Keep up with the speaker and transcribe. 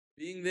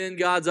Being then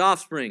God's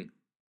offspring,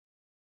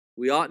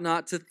 we ought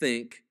not to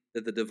think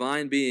that the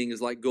divine being is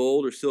like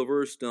gold or silver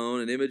or stone,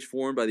 an image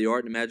formed by the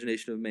art and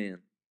imagination of man.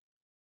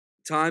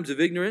 Times of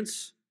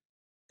ignorance,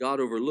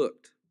 God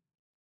overlooked.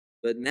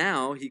 But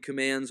now he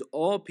commands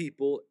all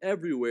people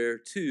everywhere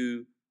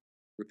to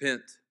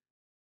repent,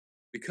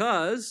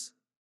 because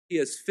he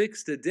has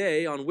fixed a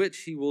day on which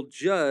he will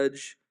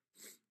judge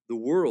the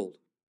world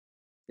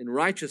in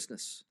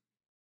righteousness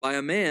by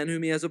a man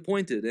whom he has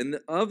appointed. And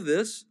of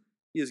this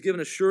he has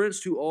given assurance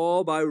to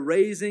all by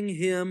raising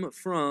him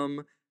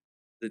from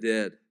the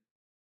dead.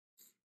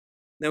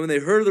 Now when they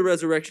heard of the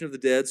resurrection of the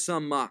dead,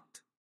 some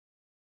mocked,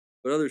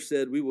 but others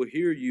said, "We will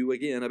hear you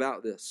again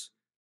about this."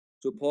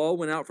 So Paul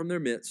went out from their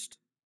midst,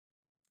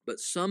 but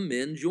some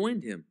men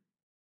joined him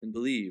and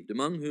believed,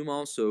 among whom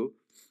also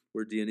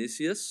were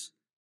Dionysius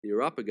the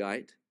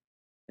Areopagite,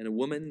 and a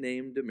woman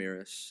named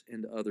Damaris,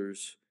 and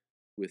others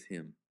with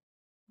him.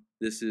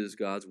 This is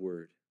God's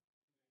word.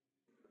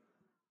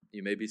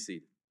 You may be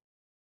seated.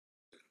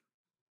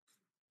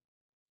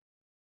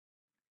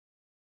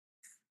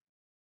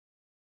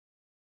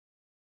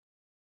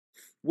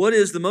 What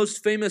is the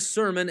most famous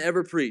sermon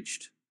ever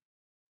preached?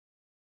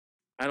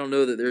 I don't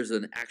know that there's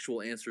an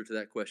actual answer to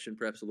that question.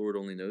 Perhaps the Lord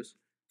only knows.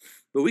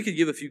 But we could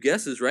give a few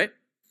guesses, right?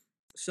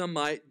 Some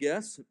might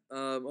guess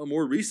a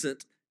more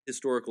recent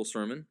historical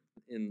sermon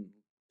in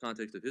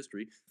context of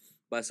history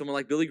by someone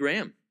like Billy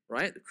Graham,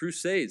 right? The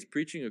Crusades,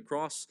 preaching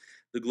across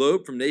the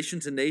globe from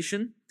nation to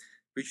nation,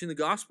 preaching the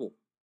gospel.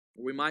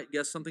 Or we might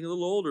guess something a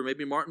little older,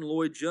 maybe Martin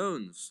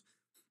Lloyd-Jones,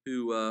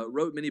 who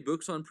wrote many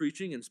books on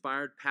preaching,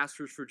 inspired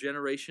pastors for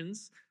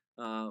generations,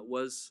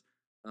 was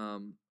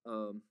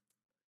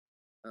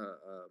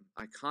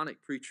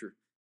iconic preacher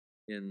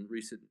in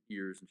recent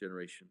years and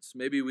generations.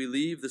 Maybe we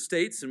leave the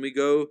States and we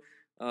go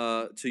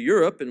to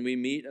Europe and we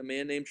meet a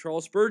man named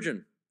Charles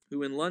Spurgeon,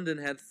 who in London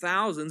had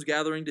thousands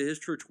gathering to his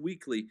church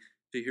weekly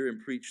to hear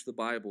him preach the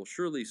Bible.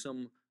 Surely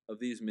some of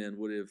these men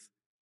would have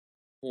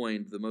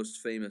coined the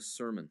most famous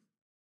sermon.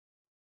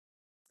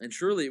 And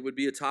surely it would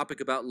be a topic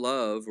about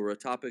love, or a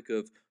topic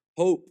of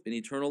hope in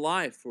eternal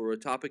life, or a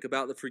topic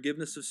about the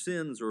forgiveness of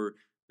sins, or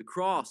the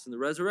cross and the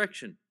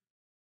resurrection.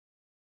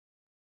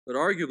 But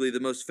arguably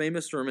the most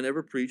famous sermon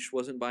ever preached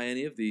wasn't by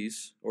any of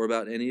these, or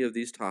about any of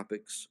these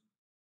topics.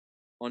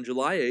 On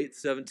July 8th,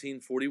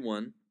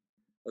 1741,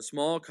 a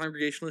small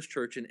Congregationalist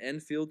church in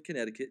Enfield,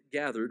 Connecticut,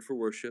 gathered for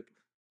worship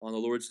on the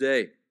Lord's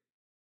Day.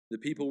 The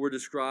people were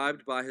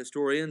described by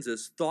historians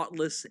as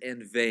thoughtless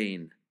and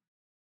vain,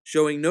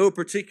 showing no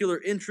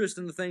particular interest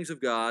in the things of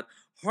God,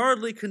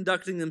 hardly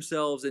conducting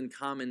themselves in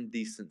common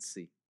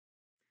decency.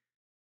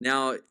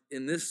 Now,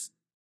 in this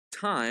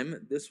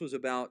time, this was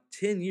about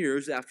 10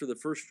 years after the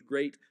first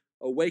Great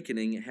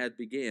Awakening had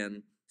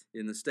began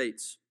in the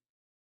States.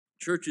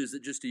 Churches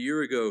that just a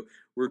year ago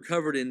were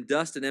covered in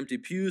dust and empty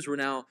pews were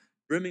now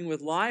brimming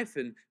with life,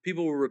 and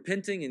people were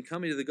repenting and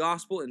coming to the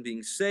gospel and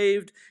being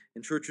saved,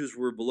 and churches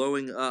were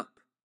blowing up.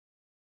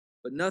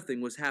 But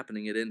nothing was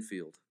happening at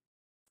Enfield.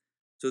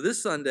 So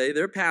this Sunday,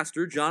 their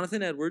pastor,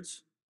 Jonathan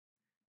Edwards,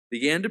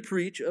 began to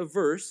preach a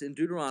verse in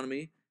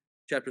Deuteronomy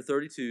chapter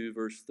 32,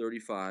 verse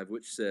 35,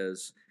 which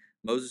says,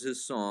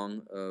 Moses'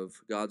 song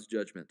of God's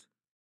judgment,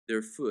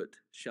 "Their foot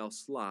shall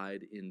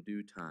slide in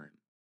due time.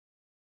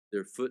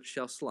 Their foot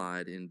shall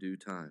slide in due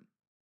time."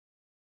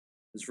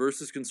 This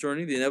verse is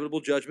concerning the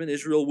inevitable judgment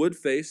Israel would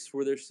face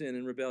for their sin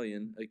and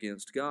rebellion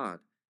against God.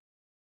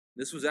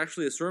 This was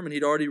actually a sermon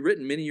he'd already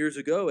written many years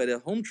ago at a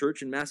home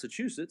church in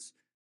Massachusetts,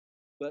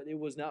 but it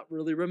was not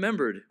really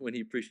remembered when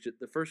he preached it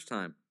the first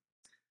time.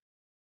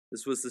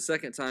 This was the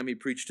second time he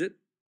preached it,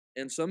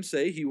 and some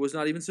say he was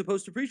not even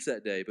supposed to preach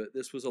that day, but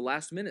this was a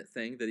last-minute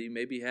thing that he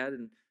maybe had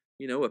in,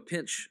 a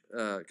pinch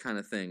kind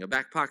of thing, a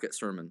back pocket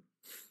sermon.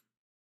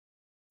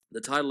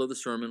 The title of the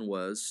sermon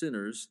was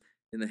 "Sinners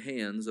in the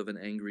Hands of an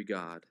Angry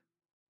God."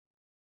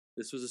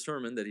 This was a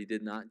sermon that he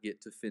did not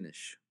get to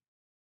finish.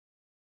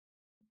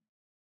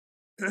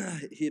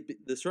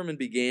 The sermon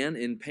began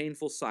in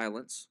painful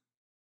silence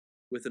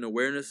with an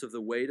awareness of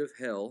the weight of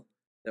hell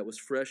that was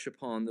fresh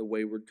upon the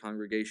wayward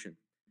congregation.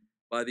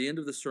 By the end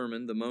of the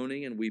sermon, the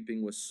moaning and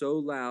weeping was so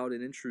loud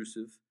and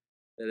intrusive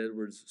that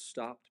Edwards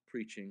stopped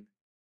preaching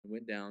and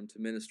went down to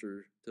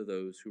minister to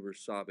those who were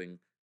sobbing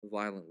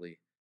violently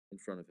in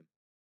front of him.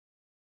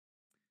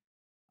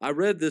 I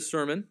read this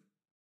sermon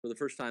for the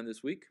first time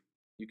this week.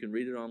 You can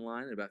read it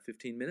online in about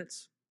 15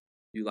 minutes.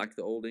 If you like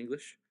the Old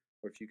English,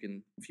 or if you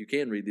can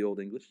read the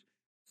Old English.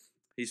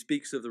 He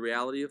speaks of the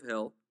reality of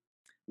hell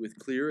with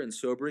clear and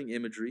sobering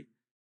imagery,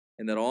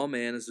 and that all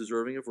man is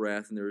deserving of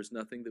wrath, and there is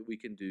nothing that we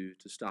can do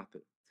to stop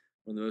it.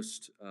 One of the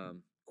most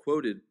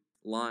quoted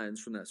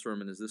lines from that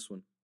sermon is this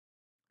one: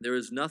 "There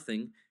is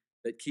nothing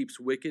that keeps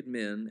wicked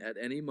men at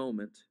any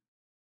moment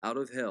out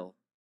of hell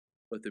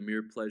but the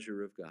mere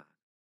pleasure of God."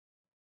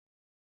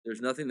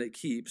 There's nothing that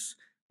keeps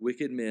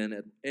wicked men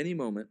at any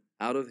moment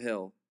out of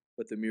hell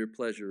but the mere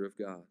pleasure of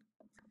God.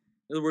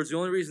 In other words, the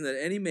only reason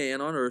that any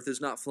man on earth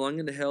is not flung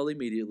into hell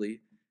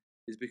immediately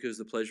is because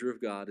the pleasure of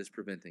God is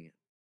preventing it.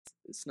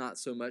 It's not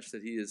so much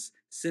that he is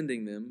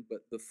sending them, but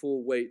the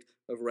full weight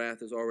of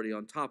wrath is already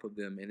on top of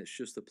them, and it's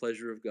just the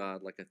pleasure of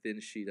God like a thin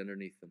sheet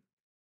underneath them.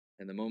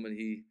 And the moment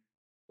he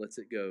lets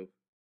it go,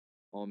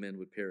 all men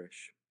would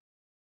perish.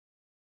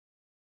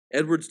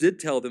 Edwards did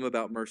tell them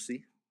about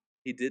mercy.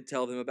 He did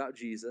tell them about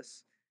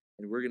Jesus,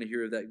 and we're going to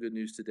hear of that good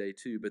news today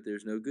too, but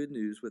there's no good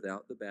news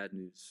without the bad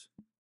news.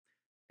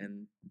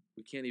 And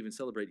we can't even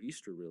celebrate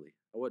Easter, really.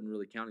 I wasn't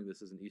really counting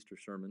this as an Easter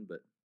sermon,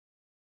 but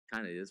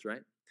kind of is,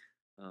 right?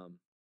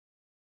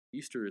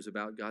 Easter is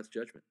about God's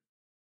judgment.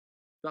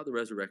 It's about the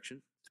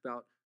resurrection. It's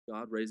about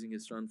God raising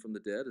his son from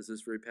the dead, as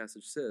this very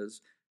passage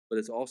says, but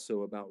it's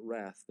also about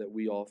wrath that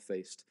we all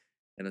faced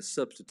and a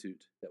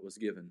substitute that was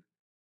given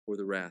for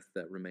the wrath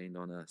that remained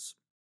on us.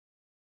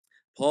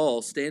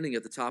 Paul, standing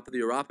at the top of the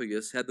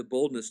Areopagus, had the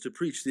boldness to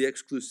preach the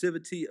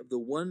exclusivity of the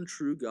one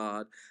true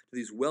God to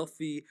these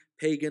wealthy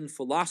pagan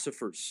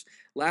philosophers.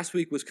 Last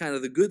week was kind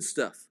of the good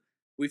stuff.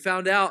 We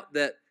found out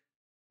that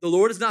the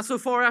Lord is not so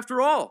far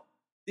after all.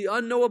 The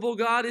unknowable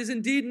God is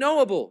indeed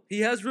knowable.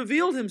 He has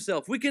revealed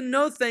himself. We can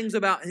know things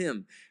about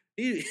him.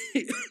 He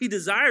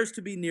desires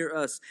to be near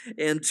us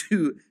and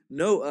to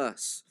know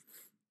us.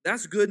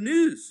 That's good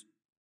news.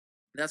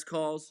 That's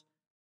cause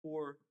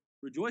for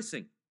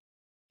rejoicing.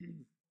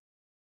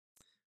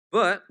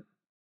 But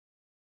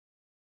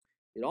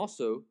it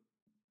also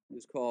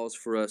is cause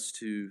for us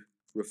to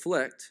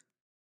reflect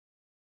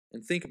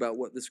and think about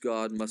what this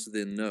God must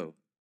then know.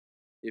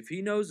 If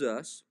he knows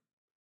us,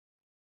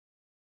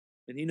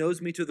 and he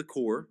knows me to the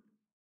core,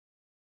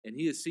 and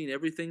he has seen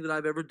everything that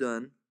I've ever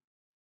done,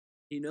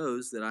 he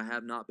knows that I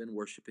have not been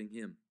worshiping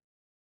him.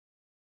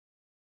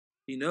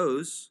 He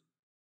knows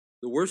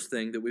the worst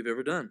thing that we've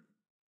ever done.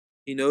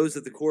 He knows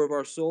at the core of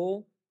our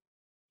soul,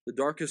 the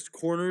darkest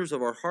corners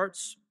of our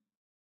hearts.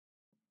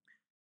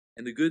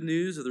 And the good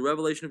news of the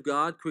revelation of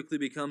God quickly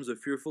becomes a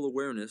fearful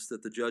awareness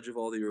that the judge of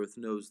all the earth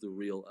knows the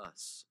real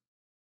us.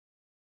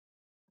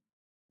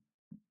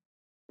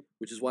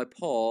 Which is why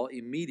Paul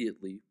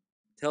immediately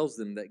tells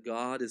them that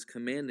God is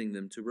commanding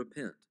them to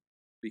repent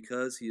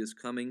because he is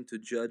coming to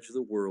judge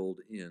the world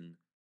in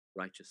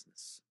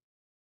righteousness.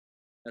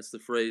 That's the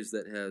phrase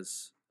that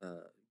has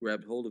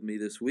grabbed hold of me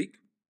this week,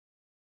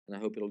 and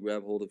I hope it'll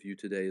grab hold of you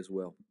today as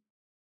well.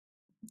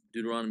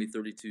 Deuteronomy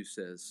 32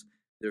 says,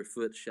 "Their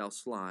foot shall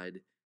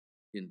slide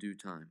in due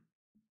time."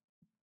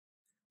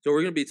 So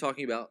we're going to be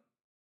talking about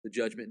the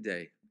judgment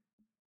day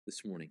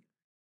this morning.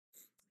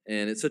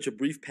 And it's such a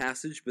brief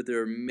passage, but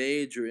there are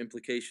major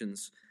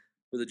implications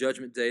for the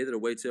judgment day that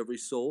awaits every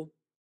soul.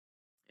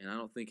 And I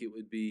don't think it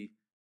would be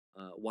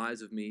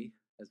wise of me,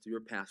 as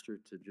your pastor,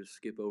 to just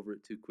skip over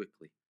it too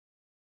quickly.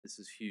 This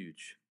is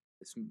huge.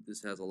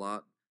 This has a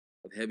lot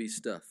of heavy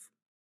stuff.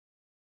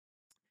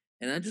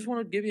 And I just want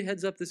to give you a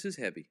heads up, this is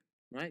heavy,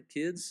 right?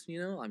 Kids,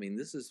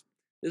 this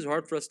is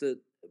hard for us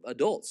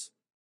adults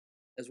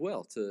as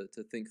well to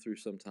think through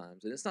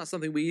sometimes. And it's not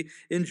something we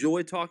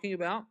enjoy talking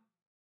about.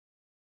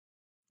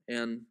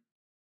 And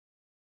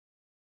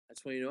I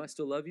just want you to know I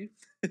still love you.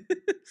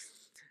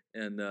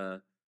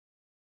 And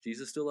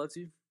Jesus still loves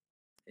you.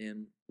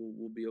 And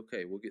we'll be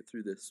okay. We'll get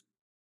through this.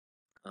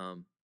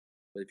 But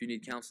if you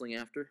need counseling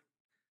after,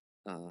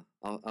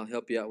 I'll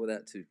help you out with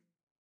that too.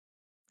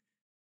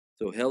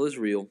 So hell is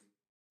real.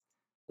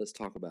 Let's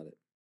talk about it.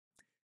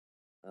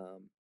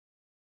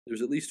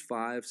 There's at least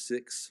 5,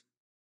 6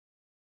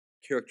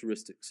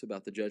 characteristics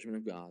about the judgment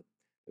of God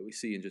that we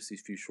see in just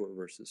these few short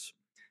verses.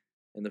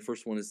 And the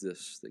first one is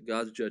this, that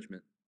God's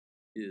judgment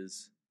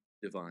is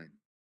divine.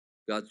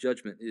 God's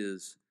judgment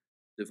is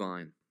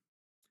divine.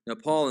 Now,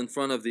 Paul, in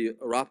front of the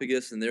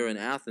Areopagus and there in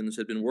Athens,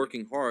 had been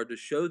working hard to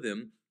show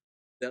them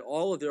that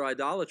all of their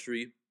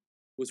idolatry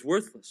was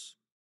worthless,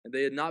 and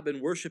they had not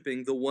been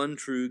worshiping the one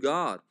true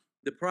God.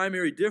 The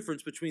primary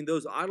difference between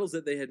those idols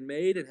that they had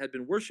made and had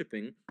been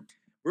worshiping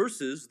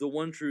versus the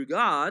one true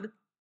God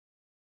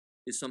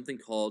is something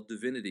called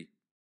divinity.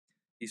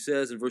 He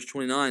says in verse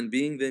 29,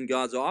 "Being then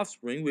God's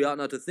offspring, we ought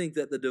not to think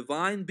that the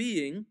divine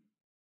being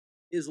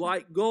is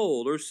like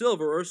gold or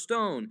silver or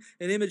stone,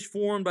 an image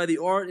formed by the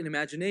art and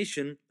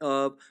imagination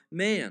of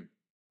man."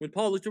 When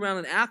Paul looked around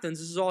in Athens,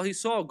 this is all he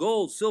saw: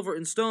 gold, silver,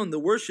 and stone, the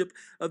worship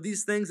of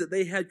these things that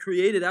they had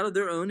created out of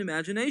their own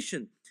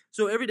imagination.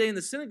 So every day in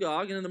the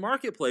synagogue and in the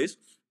marketplace,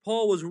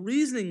 Paul was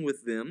reasoning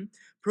with them,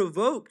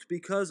 provoked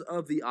because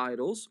of the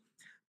idols,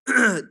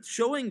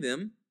 showing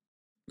them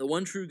the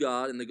one true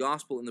God and the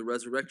gospel and the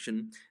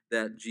resurrection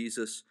that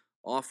Jesus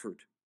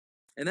offered.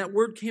 And that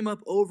word came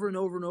up over and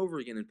over and over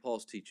again in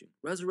Paul's teaching.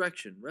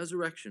 Resurrection,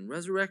 resurrection,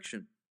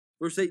 resurrection.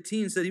 Verse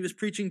 18 said he was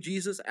preaching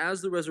Jesus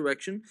as the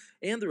resurrection,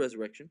 and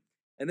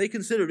they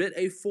considered it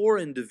a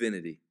foreign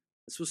divinity.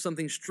 This was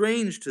something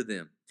strange to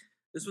them.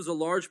 This was a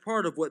large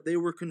part of what they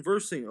were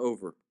conversing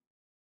over.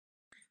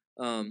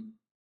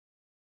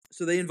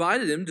 So they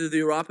invited him to the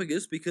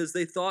Areopagus because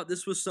they thought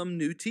this was some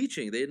new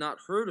teaching. They had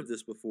not heard of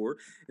this before.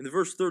 In the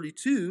verse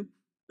 32,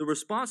 the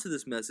response to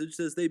this message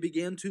says they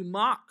began to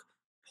mock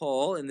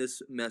Paul in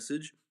this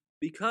message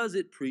because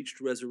it preached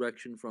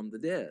resurrection from the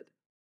dead.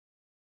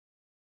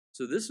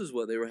 So this is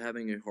what they were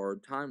having a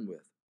hard time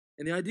with.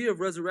 And the idea of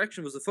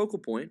resurrection was the focal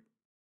point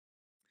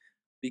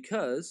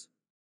because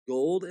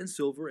gold and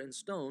silver and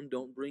stone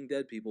don't bring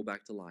dead people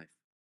back to life.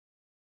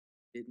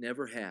 It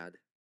never had.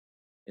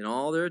 In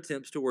all their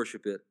attempts to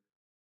worship it,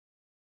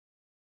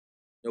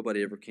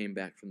 nobody ever came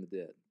back from the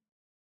dead.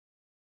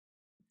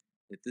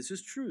 If this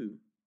is true,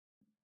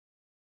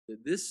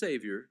 that this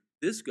Savior,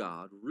 this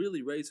God,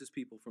 really raises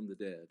people from the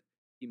dead,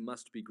 he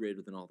must be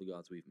greater than all the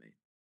gods we've made.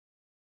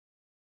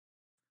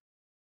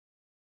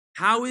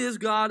 How is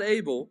God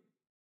able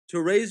to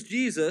raise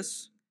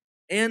Jesus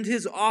and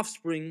his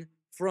offspring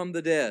from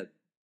the dead?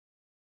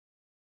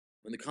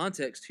 In the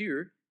context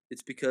here,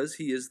 it's because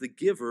he is the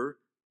giver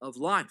of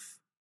life.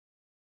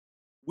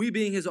 We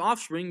being his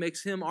offspring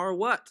makes him our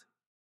what?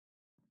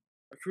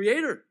 Our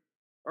creator,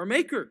 our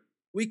maker.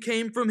 We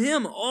came from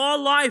him.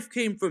 All life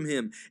came from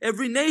him.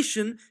 Every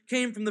nation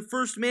came from the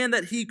first man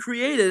that he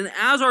created. And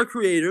as our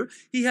creator,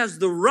 he has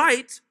the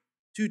right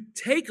to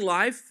take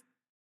life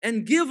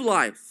and give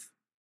life.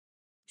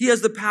 He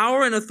has the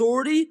power and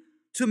authority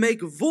to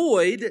make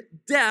void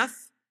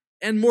death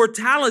and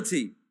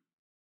mortality.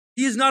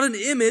 He is not an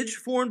image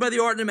formed by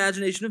the art and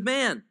imagination of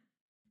man.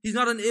 He's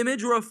not an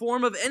image or a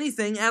form of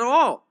anything at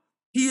all.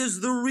 He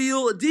is the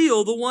real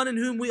deal, the one in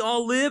whom we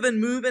all live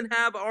and move and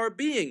have our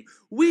being.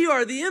 We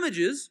are the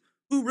images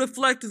who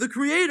reflect the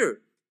Creator.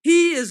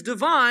 He is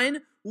divine,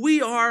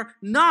 we are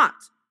not.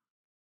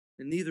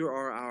 And neither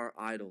are our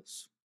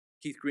idols.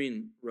 Keith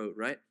Green wrote,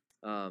 right?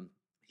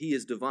 He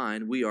is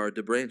divine, we are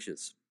the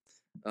branches.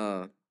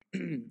 Took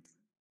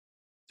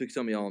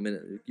some of y'all a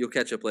minute. You'll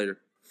catch up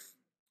later.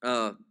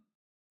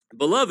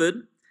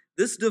 Beloved,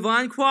 this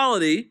divine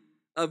quality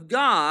of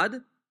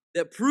God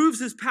that proves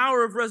his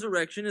power of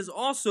resurrection is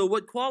also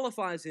what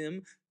qualifies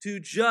him to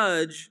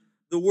judge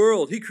the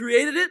world. He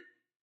created it.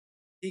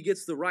 He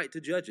gets the right to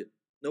judge it.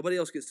 Nobody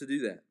else gets to do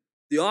that.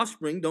 The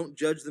offspring don't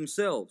judge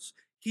themselves.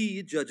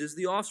 He judges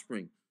the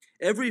offspring.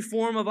 Every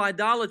form of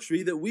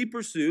idolatry that we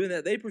pursue and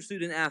that they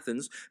pursued in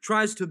Athens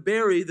tries to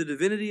bury the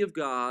divinity of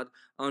God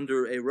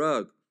under a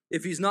rug.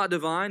 If he's not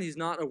divine, he's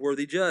not a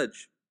worthy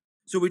judge.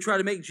 So we try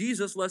to make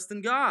Jesus less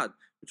than God,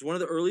 which is one of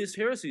the earliest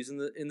heresies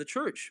in the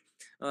church.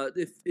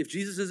 If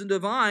Jesus isn't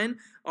divine,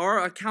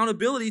 our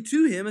accountability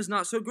to him is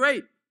not so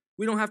great.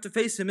 We don't have to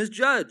face him as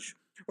judge.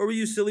 Or we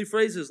use silly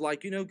phrases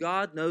like,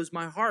 God knows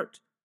my heart,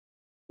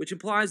 which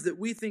implies that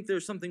we think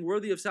there's something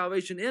worthy of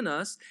salvation in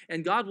us,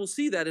 and God will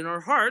see that in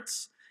our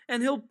hearts,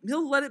 and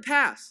he'll let it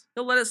pass.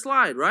 He'll let it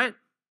slide, right?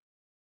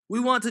 We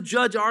want to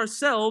judge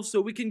ourselves so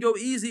we can go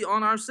easy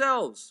on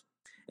ourselves.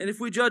 And if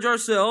we judge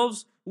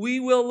ourselves, we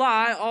will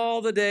lie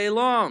all the day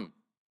long.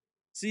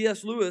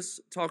 C.S. Lewis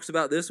talks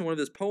about this in one of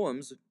his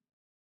poems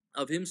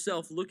of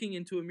himself looking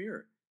into a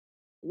mirror.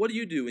 What do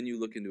you do when you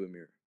look into a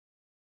mirror?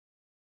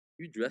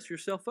 You dress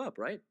yourself up,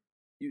 right?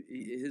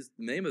 The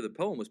name of the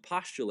poem was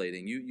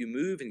postulating. You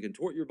move and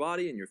contort your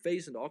body and your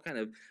face into all kind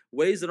of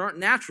ways that aren't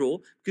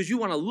natural because you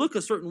want to look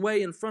a certain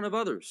way in front of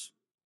others.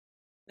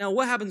 Now,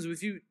 what happens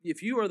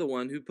if you are the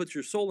one who puts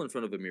your soul in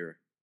front of a mirror?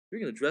 You're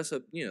going to dress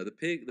up,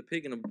 the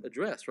pig in a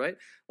dress, right?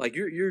 Like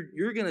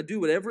you're going to do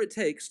whatever it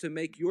takes to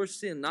make your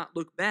sin not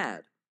look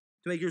bad,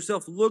 to make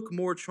yourself look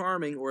more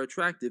charming or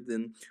attractive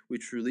than we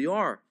truly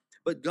are.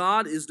 But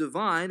God is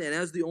divine, and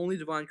as the only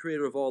divine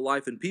creator of all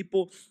life and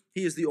people,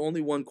 he is the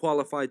only one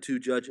qualified to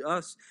judge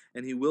us,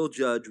 and he will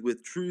judge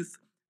with truth,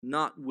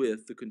 not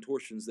with the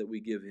contortions that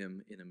we give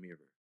him in a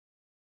mirror.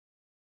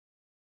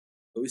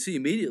 But we see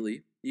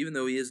immediately, even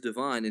though he is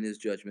divine in his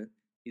judgment,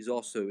 he's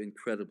also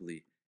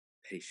incredibly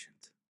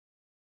patient.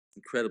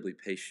 Incredibly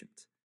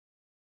patient.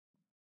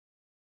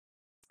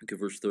 Look at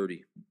verse 30.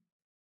 It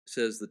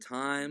says, the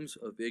times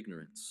of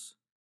ignorance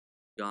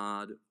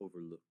God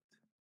overlooked.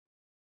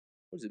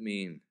 What does it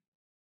mean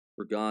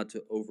for God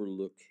to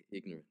overlook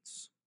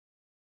ignorance?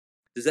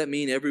 Does that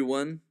mean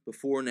everyone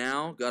before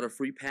now got a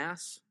free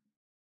pass?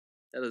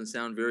 That doesn't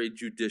sound very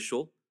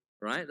judicial,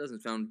 right? It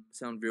doesn't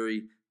sound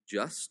very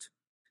just.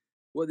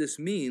 What this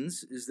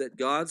means is that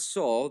God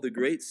saw the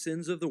great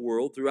sins of the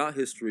world throughout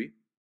history,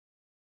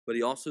 but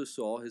he also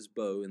saw his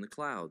bow in the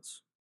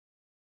clouds.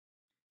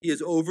 He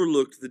has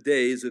overlooked the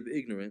days of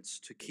ignorance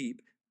to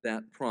keep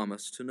that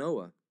promise to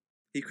Noah.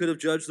 He could have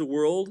judged the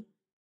world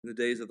in the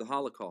days of the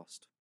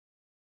Holocaust,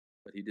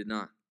 but he did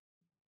not.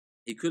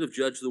 He could have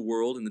judged the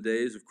world in the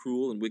days of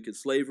cruel and wicked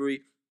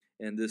slavery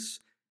and this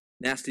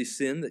nasty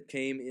sin that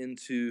came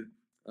into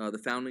the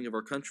founding of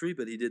our country,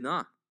 but he did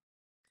not.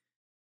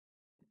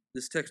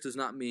 This text does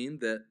not mean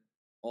that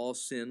all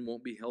sin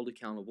won't be held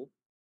accountable.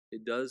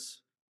 It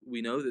does.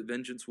 We know that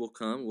vengeance will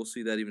come. We'll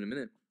see that even in a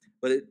minute.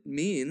 But it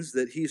means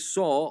that he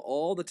saw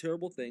all the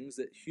terrible things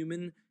that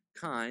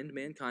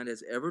mankind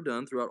has ever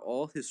done throughout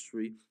all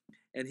history,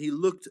 and he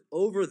looked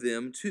over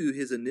them to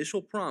his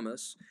initial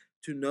promise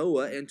to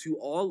Noah and to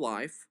all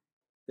life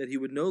that he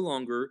would no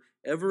longer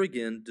ever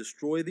again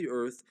destroy the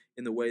earth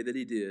in the way that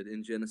he did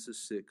in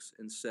Genesis 6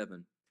 and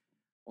 7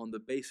 on the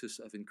basis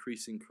of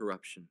increasing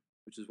corruption,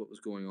 which is what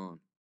was going on.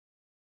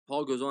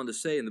 Paul goes on to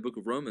say in the book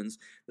of Romans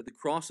that the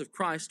cross of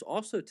Christ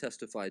also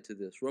testified to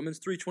this. Romans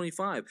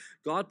 3:25,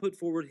 God put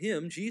forward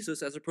him,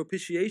 Jesus, as a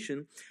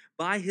propitiation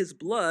by his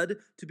blood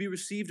to be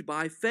received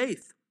by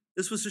faith.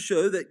 This was to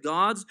show that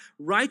God's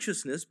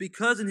righteousness,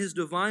 because in his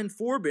divine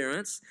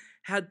forbearance,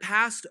 had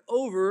passed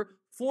over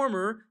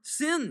former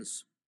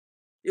sins.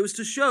 It was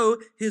to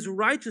show his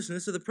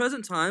righteousness at the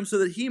present time so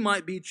that he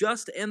might be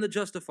just and the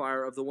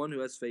justifier of the one who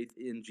has faith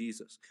in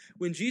Jesus.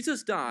 When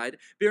Jesus died,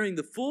 bearing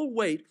the full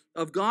weight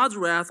of God's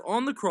wrath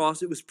on the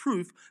cross, it was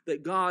proof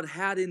that God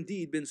had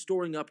indeed been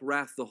storing up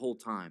wrath the whole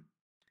time.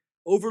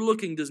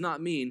 Overlooking does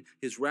not mean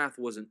his wrath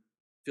wasn't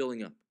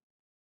filling up,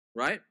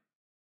 right?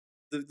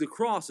 The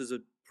cross is a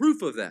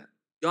proof of that.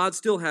 God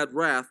still had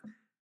wrath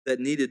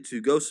that needed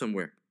to go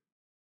somewhere.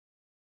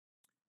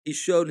 He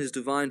showed his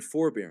divine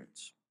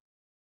forbearance.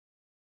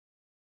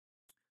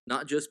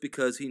 Not just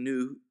because he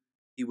knew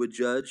he would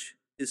judge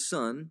his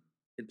son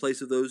in place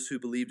of those who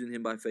believed in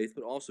him by faith,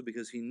 but also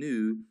because he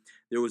knew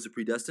there was a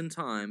predestined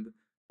time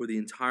for the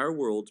entire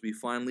world to be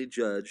finally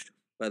judged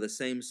by the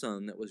same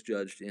son that was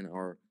judged in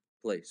our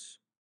place.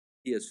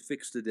 He has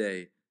fixed a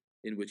day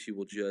in which he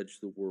will judge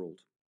the world.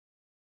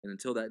 And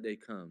until that day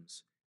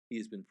comes, he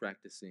has been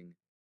practicing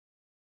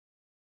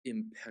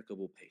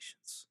impeccable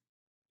patience.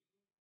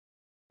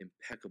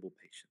 Impeccable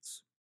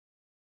patience.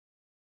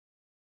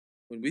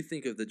 When we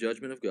think of the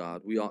judgment of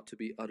God, we ought to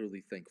be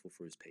utterly thankful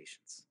for his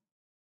patience.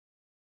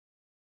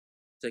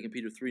 2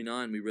 Peter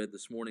 3:9, we read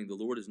this morning, the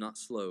Lord is not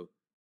slow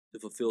to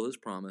fulfill his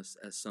promise,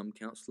 as some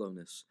count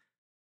slowness,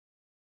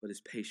 but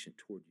is patient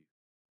toward you.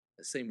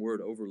 That same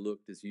word,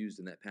 overlooked, is used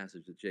in that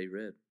passage that Jay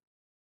read.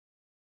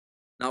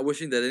 Not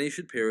wishing that any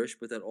should perish,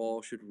 but that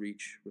all should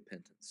reach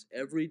repentance.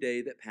 Every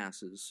day that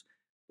passes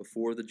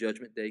before the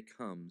judgment day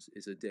comes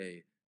is a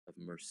day of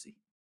mercy.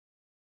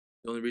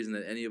 The only reason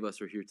that any of us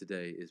are here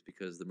today is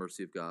because of the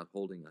mercy of God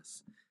holding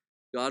us.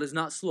 God is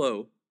not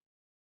slow.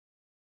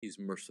 He's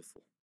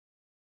merciful.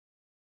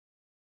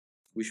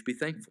 We should be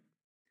thankful.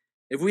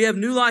 If we have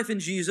new life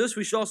in Jesus,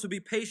 we should also be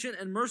patient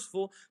and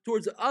merciful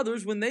towards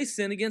others when they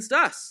sin against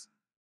us.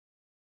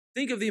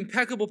 Think of the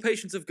impeccable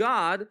patience of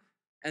God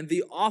and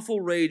the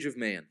awful rage of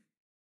man.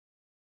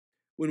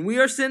 When we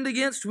are sinned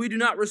against, we do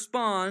not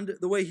respond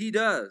the way he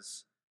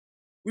does.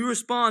 We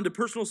respond to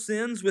personal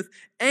sins with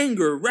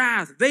anger,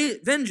 wrath,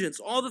 vengeance,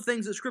 all the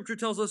things that Scripture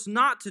tells us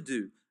not to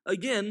do.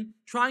 Again,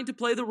 trying to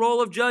play the role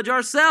of judge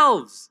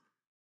ourselves.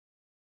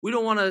 We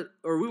want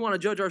to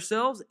judge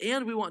ourselves,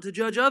 and we want to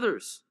judge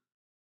others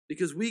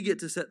because we get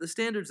to set the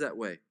standards that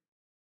way.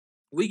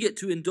 We get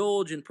to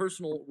indulge in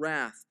personal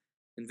wrath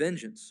and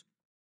vengeance.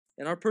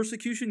 And our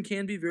persecution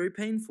can be very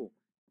painful,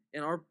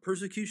 and our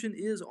persecution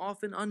is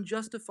often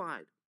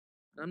unjustified.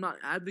 And I'm not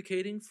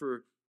advocating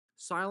for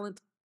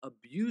silent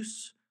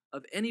abuse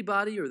of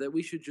anybody or that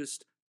we should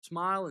just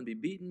smile and be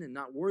beaten and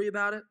not worry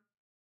about it.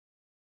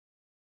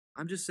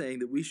 I'm just saying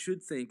that we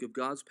should think of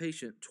God's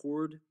patience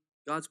toward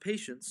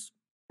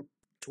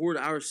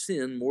our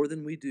sin more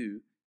than we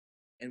do.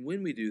 And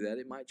when we do that,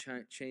 it might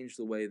change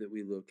the way that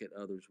we look at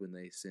others when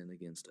they sin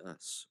against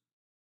us.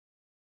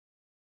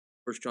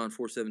 1 John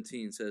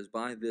 4:17 says,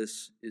 by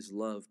this is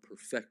love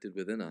perfected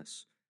within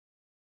us,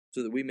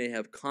 so that we may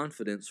have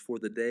confidence for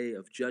the day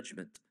of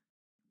judgment,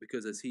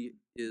 because as he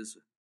is,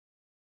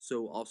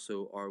 so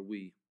also are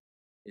we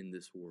in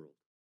this world.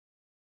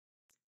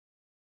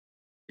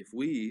 If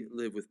we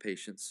live with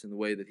patience in the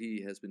way that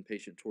he has been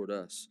patient toward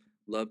us,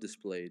 love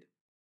displayed,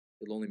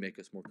 it'll only make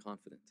us more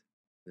confident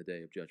in the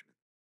day of judgment.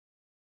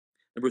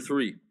 Number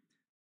 3,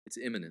 it's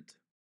imminent.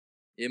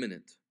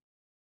 Imminent.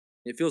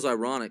 It feels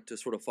ironic to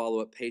sort of follow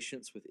up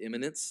patience with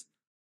imminence,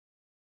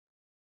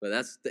 but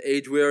that's the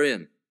age we are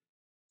in.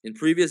 In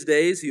previous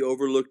days, he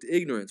overlooked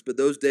ignorance, but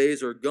those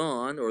days are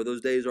gone, or those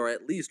days are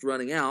at least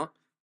running out.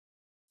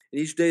 And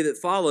each day that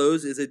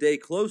follows is a day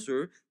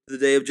closer to the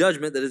day of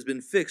judgment that has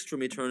been fixed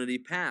from eternity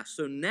past.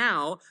 So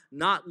now,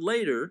 not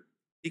later,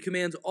 he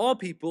commands all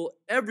people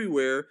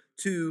everywhere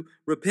to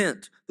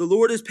repent. The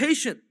Lord is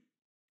patient.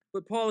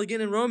 But Paul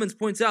again in Romans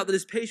points out that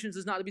his patience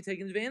is not to be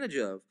taken advantage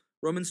of.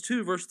 Romans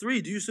 2, verse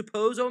 3, do you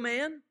suppose, O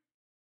man,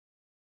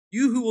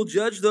 you who will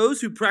judge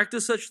those who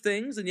practice such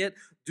things and yet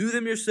do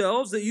them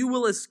yourselves, that you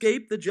will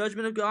escape the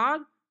judgment of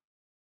God?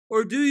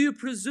 Or do you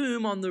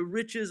presume on the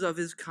riches of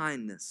his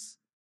kindness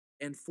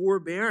and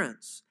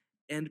forbearance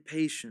and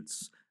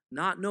patience,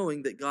 not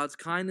knowing that God's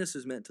kindness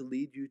is meant to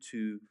lead you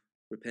to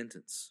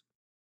repentance?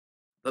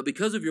 But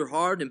because of your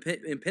hard and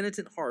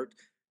impenitent heart,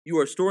 you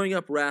are storing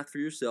up wrath for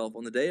yourself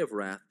on the day of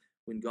wrath,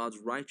 when God's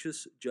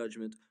righteous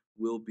judgment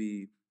will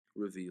be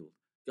revealed.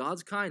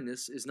 God's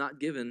kindness is not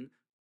given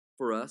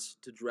for us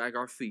to drag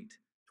our feet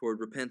toward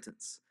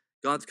repentance.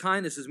 God's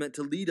kindness is meant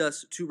to lead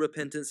us to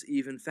repentance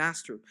even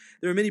faster.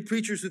 There are many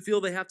preachers who feel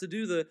they have to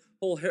do the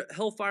whole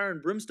hellfire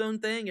and brimstone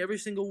thing every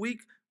single week.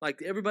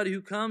 Like everybody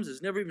who comes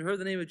has never even heard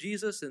the name of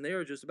Jesus, and they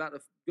are just about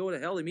to go to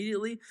hell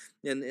immediately.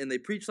 And they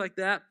preach like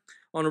that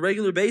on a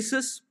regular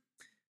basis.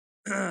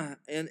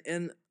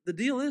 And the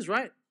deal is,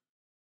 right?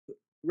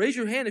 Raise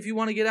your hand if you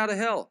want to get out of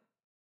hell.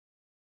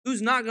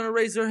 Who's not going to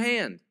raise their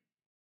hand?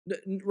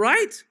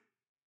 Right?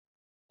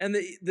 And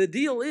the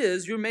deal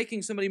is you're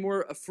making somebody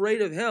more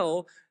afraid of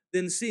hell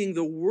than seeing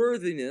the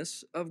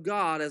worthiness of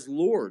God as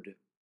Lord.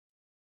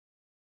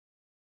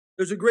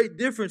 There's a great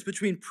difference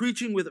between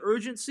preaching with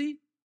urgency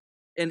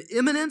and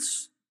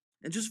imminence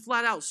and just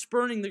flat out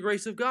spurning the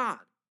grace of God.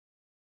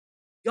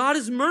 God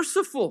is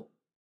merciful,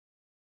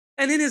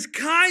 and in his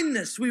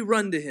kindness we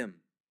run to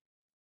him,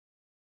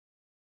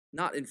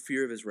 not in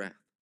fear of his wrath.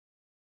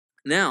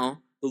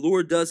 Now, the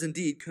Lord does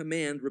indeed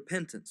command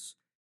repentance.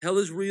 Hell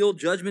is real,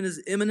 judgment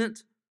is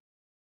imminent,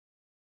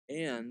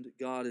 and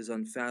God is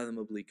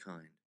unfathomably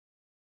kind.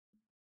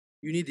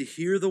 You need to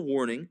hear the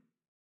warning,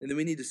 and then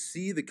we need to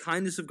see the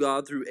kindness of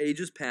God through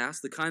ages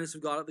past, the kindness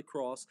of God at the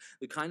cross,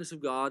 the kindness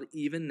of God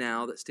even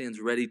now that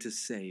stands ready to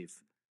save.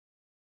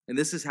 And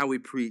this is how we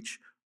preach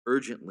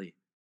urgently.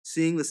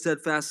 Seeing the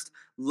steadfast,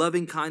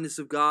 loving kindness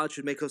of God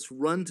should make us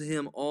run to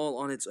him all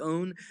on its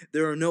own.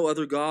 There are no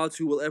other gods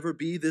who will ever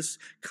be this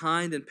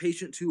kind and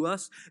patient to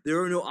us.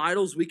 There are no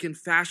idols we can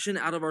fashion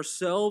out of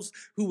ourselves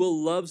who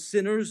will love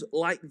sinners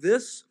like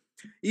this.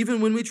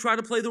 Even when we try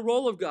to play the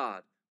role of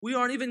God, we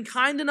aren't even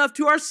kind enough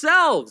to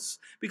ourselves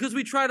because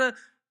we try to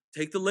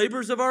take the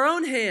labors of our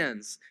own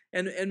hands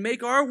and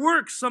make our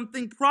work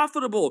something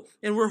profitable.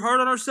 And we're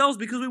hard on ourselves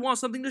because we want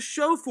something to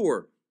show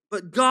for.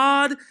 But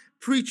God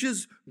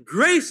preaches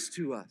grace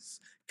to us,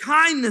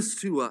 kindness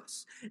to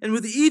us. And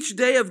with each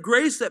day of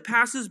grace that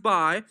passes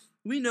by,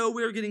 we know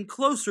we are getting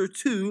closer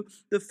to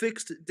the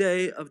fixed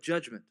day of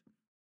judgment.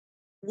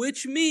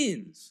 Which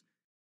means,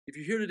 if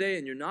you're here today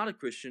and you're not a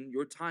Christian,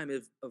 your time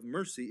of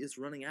mercy is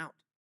running out.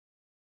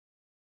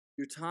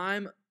 Your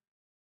time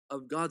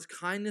of God's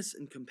kindness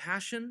and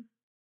compassion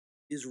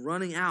is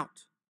running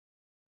out.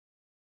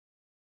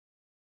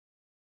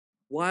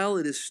 While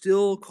it is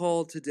still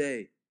called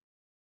today,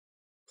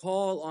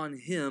 call on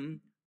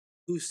him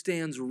who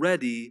stands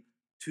ready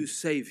to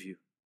save you.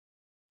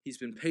 He's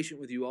been patient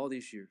with you all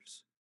these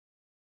years.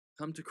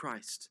 Come to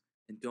Christ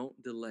and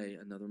don't delay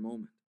another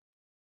moment.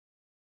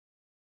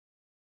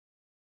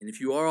 And if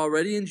you are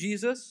already in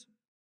Jesus,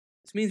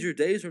 this means your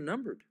days are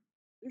numbered.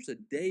 There's a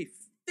day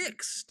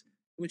fixed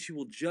in which he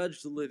will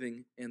judge the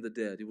living and the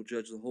dead. He will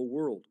judge the whole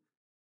world.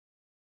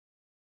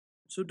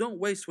 So don't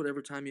waste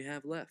whatever time you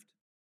have left.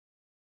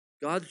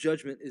 God's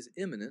judgment is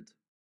imminent.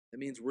 That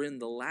means we're in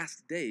the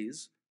last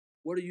days.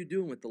 What are you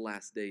doing with the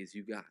last days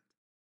you got?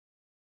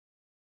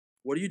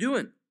 What are you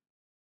doing?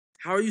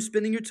 How are you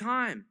spending your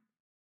time?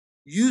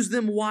 Use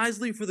them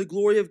wisely for the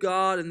glory of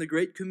God and the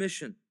Great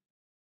Commission.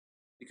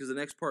 Because the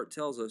next part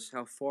tells us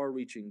how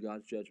far-reaching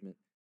God's judgment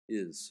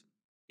is.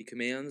 He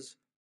commands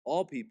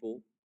all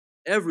people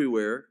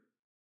everywhere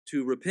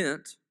to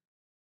repent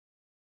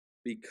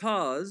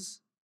because,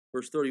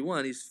 verse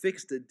 31, he's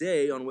fixed a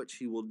day on which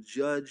he will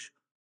judge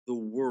the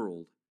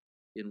world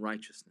in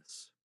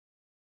righteousness.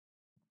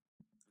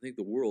 I think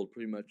the world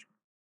pretty much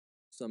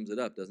sums it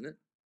up, doesn't it?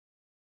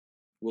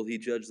 Will he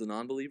judge the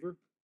non-believer?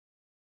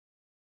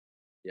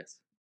 Yes.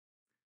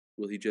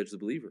 Will he judge the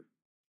believer?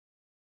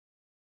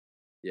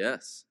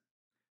 Yes.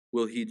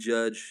 Will he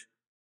judge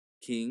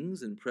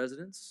kings and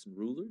presidents and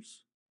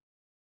rulers?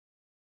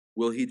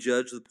 Will he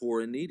judge the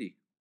poor and needy?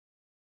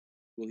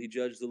 Will he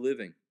judge the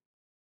living?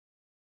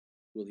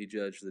 Will he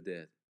judge the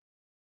dead?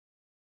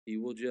 He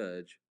will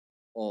judge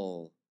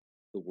all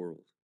the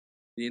world.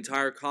 The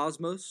entire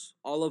cosmos,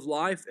 all of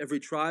life, every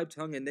tribe,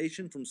 tongue, and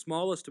nation, from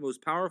smallest to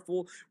most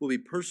powerful, will be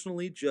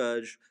personally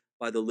judged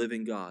by the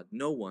living God.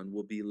 No one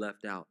will be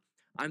left out.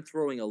 I'm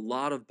throwing a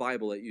lot of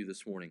Bible at you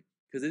this morning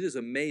because it is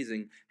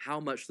amazing how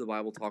much the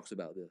Bible talks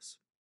about this.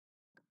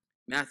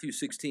 Matthew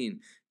 16,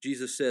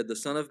 Jesus said, "The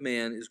Son of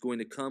Man is going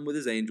to come with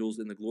his angels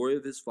in the glory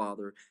of his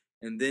Father,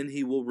 and then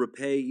he will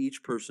repay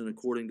each person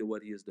according to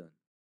what he has done."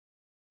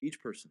 Each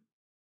person,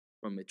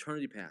 from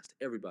eternity past,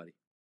 everybody.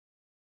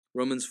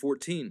 Romans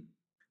 14,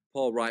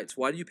 Paul writes,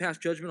 "Why do you pass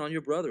judgment on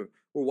your brother?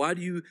 Or why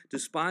do you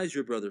despise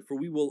your brother? For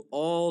we will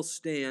all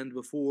stand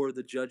before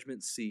the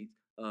judgment seat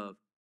of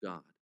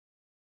God."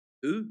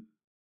 Who?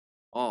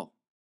 All.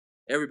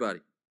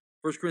 Everybody.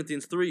 1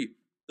 Corinthians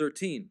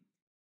 3:13.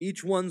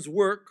 "Each one's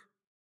work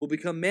will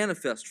become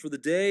manifest, for the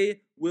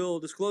day will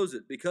disclose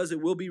it, because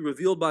it will be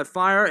revealed by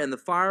fire, and the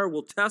fire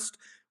will test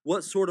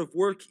what sort of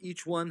work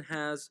each one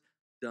has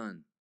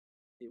done."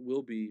 It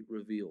will be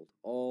revealed,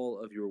 all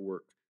of your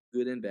work,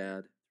 good and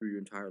bad, through your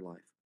entire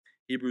life.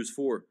 Hebrews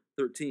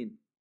 4:13.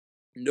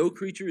 "No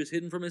creature is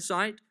hidden from his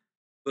sight,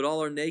 but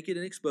all are naked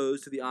and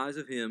exposed to the eyes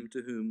of him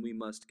to whom we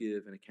must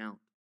give an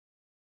account."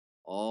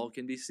 All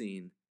can be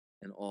seen,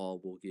 and all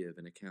will give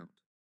an account.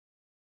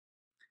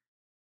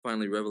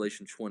 Finally,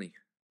 Revelation 20,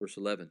 verse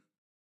 11.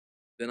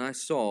 "Then I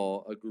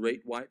saw a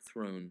great white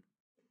throne,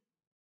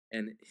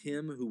 and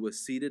him who was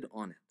seated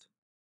on it.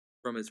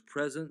 From his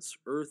presence,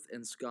 earth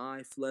and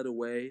sky fled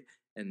away,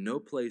 and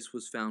no place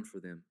was found for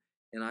them.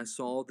 And I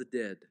saw the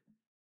dead,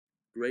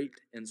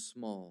 great and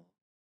small."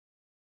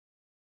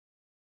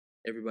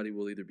 Everybody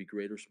will either be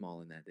great or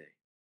small in that day,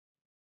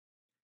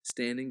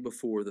 standing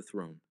before the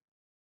throne,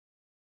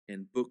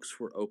 and books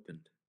were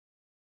opened.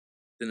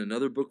 Then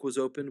another book was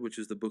opened, which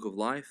is the book of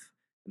life,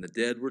 and the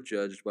dead were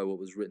judged by what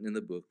was written in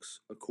the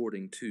books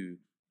according to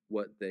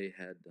what they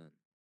had done.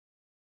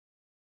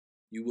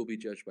 You will be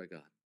judged by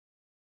God.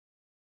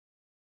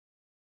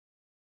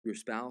 Your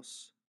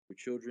spouse, your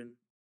children,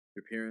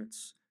 your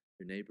parents,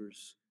 your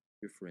neighbors,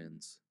 your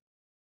friends,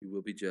 you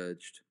will be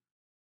judged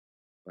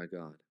by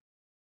God.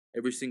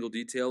 Every single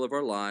detail of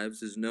our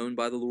lives is known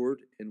by the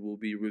Lord and will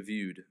be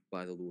reviewed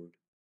by the Lord.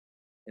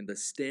 And the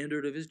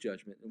standard of his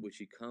judgment in which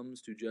he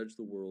comes to judge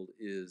the world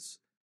is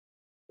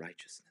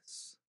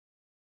righteousness.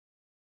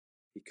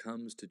 He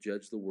comes to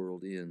judge the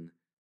world in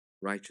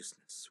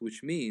righteousness,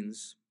 which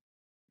means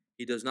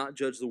he does not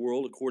judge the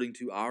world according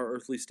to our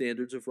earthly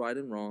standards of right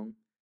and wrong,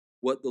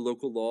 what the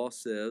local law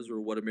says, or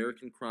what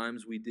American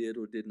crimes we did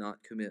or did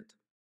not commit.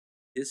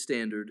 His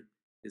standard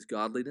is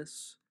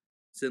godliness,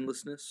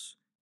 sinlessness,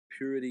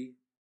 purity,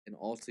 and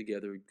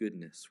altogether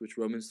goodness, which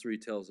Romans 3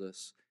 tells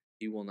us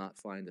he will not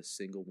find a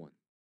single one.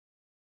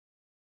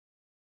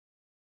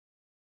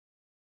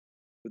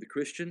 For the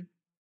Christian,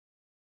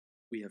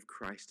 we have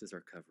Christ as our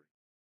covering.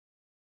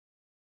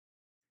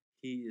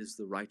 He is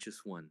the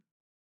righteous one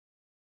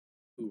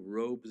who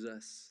robes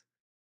us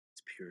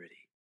with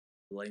purity,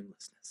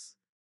 blamelessness.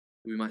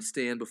 We might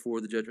stand before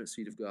the judgment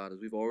seat of God, as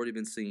we've already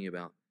been singing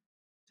about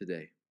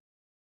today.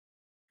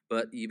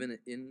 But even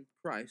in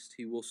Christ,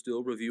 he will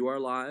still review our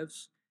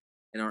lives,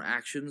 and our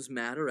actions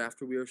matter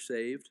after we are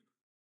saved.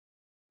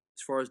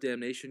 As far as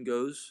damnation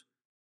goes,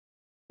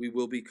 we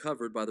will be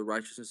covered by the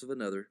righteousness of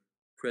another,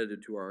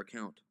 credited to our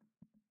account.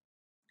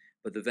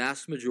 But the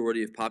vast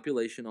majority of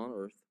population on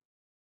earth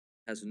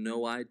has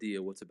no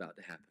idea what's about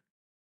to happen.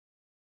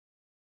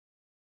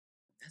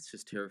 That's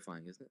just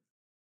terrifying, isn't it?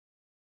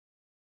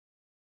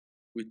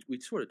 We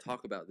sort of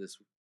talk about this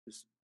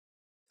just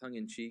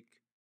tongue-in-cheek,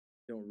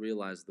 don't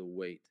realize the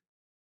weight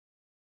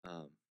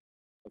of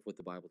what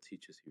the Bible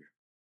teaches here.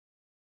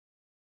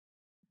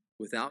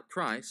 Without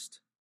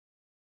Christ,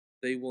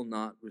 they will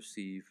not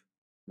receive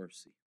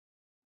mercy.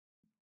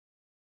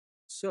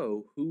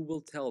 So, who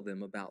will tell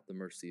them about the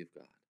mercy of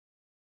God?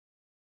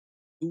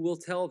 Who will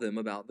tell them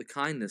about the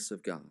kindness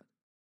of God?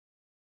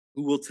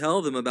 Who will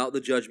tell them about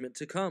the judgment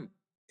to come?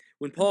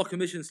 When Paul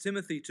commissions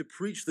Timothy to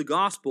preach the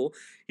gospel,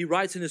 he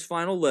writes in his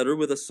final letter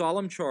with a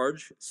solemn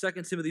charge,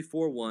 2 Timothy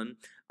 4:1,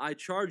 I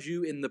charge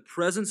you in the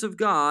presence of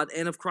God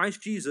and of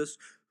Christ Jesus,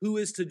 who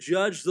is to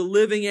judge the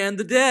living and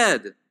the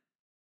dead.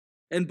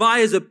 And by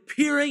his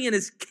appearing in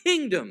his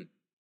kingdom,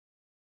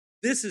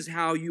 this is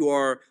how you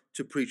are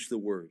to preach the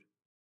word.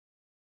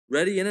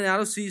 Ready in and out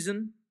of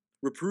season,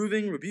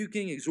 reproving,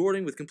 rebuking,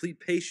 exhorting with complete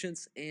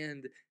patience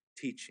and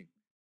teaching.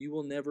 You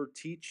will never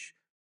teach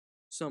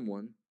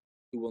someone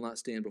who will not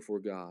stand before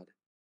God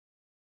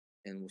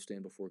and will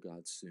stand before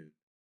God soon.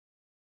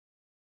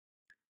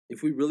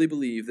 If we really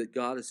believe that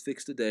God has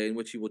fixed a day in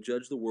which he will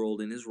judge the world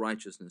in his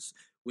righteousness,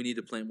 we need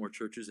to plant more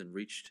churches and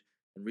reach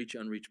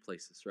unreached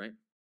places, right?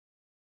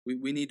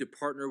 We need to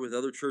partner with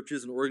other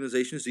churches and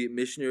organizations to get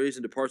missionaries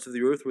into parts of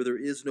the earth where there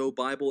is no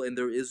Bible and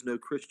there is no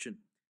Christian.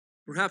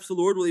 Perhaps the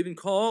Lord will even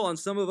call on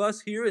some of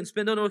us here in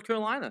Spindle, North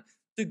Carolina,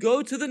 to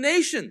go to the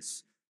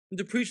nations and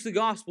to preach the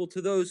gospel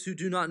to those who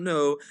do not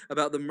know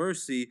about the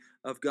mercy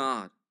of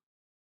God.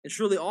 And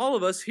surely all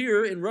of us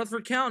here in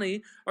Rutherford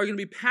County are going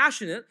to be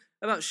passionate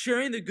about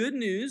sharing the good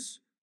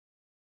news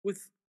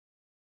with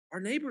our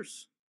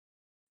neighbors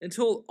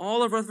until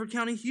all of Rutherford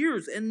County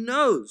hears and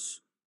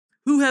knows.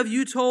 Who have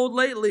you told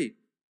lately?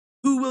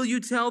 Who will you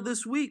tell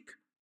this week?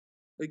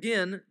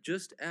 Again,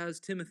 just as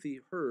Timothy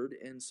heard,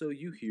 and so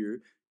you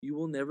hear, you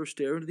will never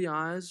stare into the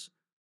eyes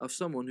of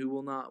someone who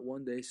will not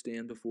one day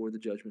stand before the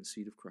judgment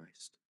seat of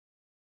Christ.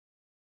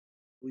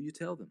 Will you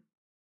tell them?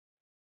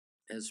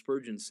 As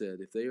Spurgeon said,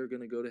 if they are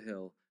going to go to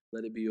hell,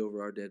 let it be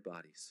over our dead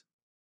bodies.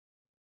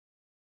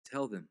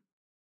 Tell them.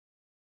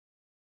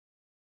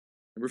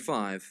 Number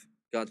 5,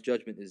 God's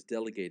judgment is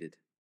delegated.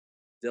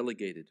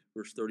 Delegated,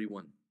 verse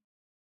 31.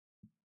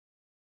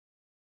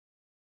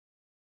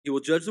 He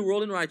will judge the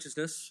world in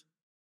righteousness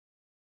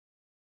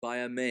by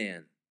a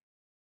man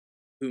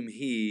whom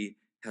he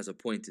has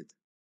appointed.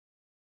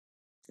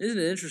 Isn't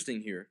it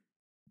interesting here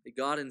that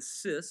God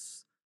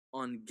insists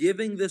on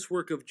giving this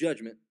work of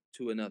judgment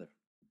to another?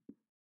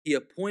 He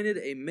appointed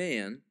a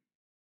man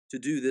to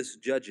do this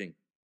judging.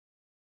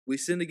 We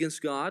sinned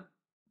against God.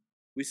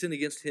 We sinned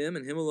against him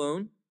and him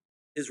alone.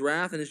 His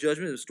wrath and his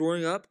judgment is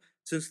storing up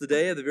since the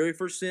day of the very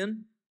first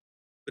sin.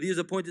 But he has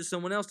appointed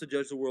someone else to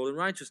judge the world in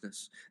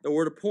righteousness. The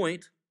word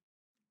appoint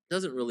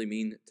doesn't really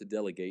mean to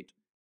delegate.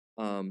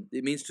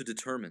 It means to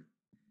determine.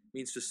 It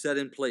means to set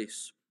in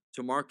place,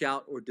 to mark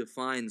out or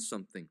define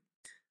something.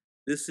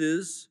 This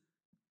is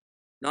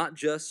not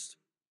just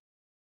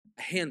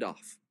a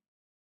handoff.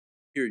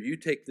 Here, you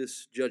take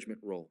this judgment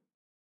role.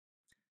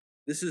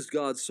 This is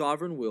God's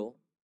sovereign will,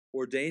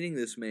 ordaining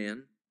this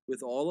man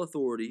with all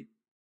authority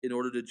in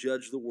order to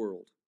judge the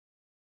world.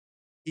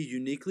 He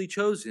uniquely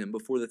chose him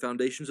before the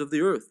foundations of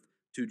the earth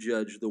to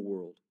judge the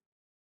world,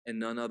 and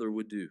none other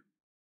would do.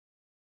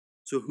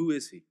 So who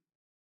is he?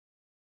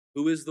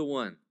 Who is the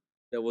one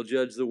that will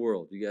judge the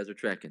world? You guys are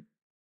tracking.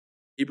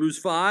 Hebrews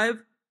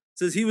 5 It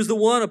says he was the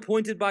one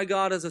appointed by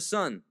God as a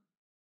son,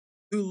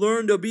 who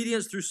learned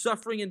obedience through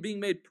suffering and being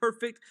made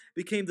perfect,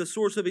 became the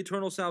source of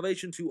eternal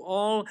salvation to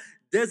all,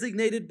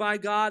 designated by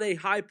God a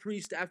high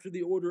priest after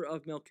the order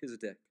of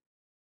Melchizedek.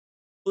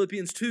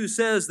 Philippians 2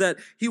 says that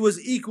he was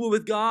equal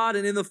with God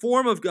and in the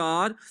form of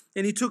God,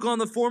 and he took on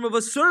the form of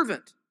a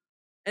servant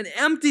and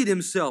emptied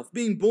himself,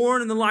 being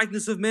born in the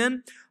likeness of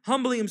men,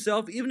 humbling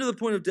himself even to the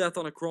point of death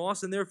on a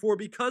cross. And therefore,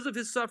 because of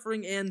his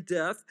suffering and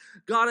death,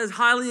 God has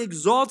highly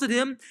exalted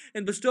him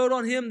and bestowed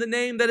on him the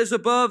name that is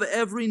above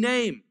every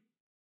name.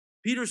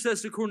 Peter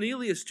says to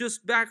Cornelius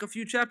just back a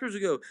few chapters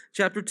ago,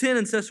 chapter 10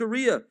 in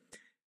Caesarea,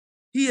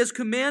 he has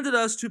commanded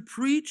us to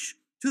preach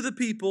to the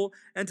people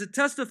and to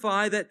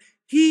testify that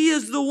he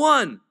is the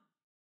one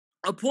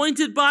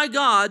appointed by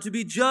God to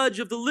be judge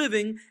of the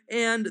living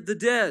and the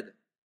dead.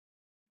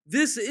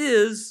 This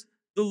is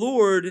the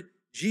Lord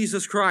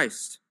Jesus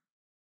Christ.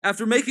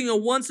 After making a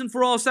once and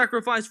for all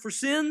sacrifice for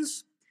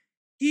sins,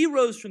 he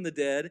rose from the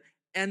dead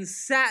and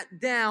sat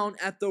down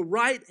at the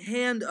right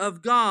hand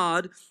of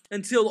God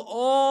until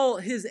all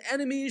his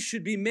enemies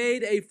should be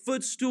made a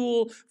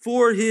footstool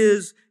for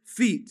his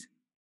feet.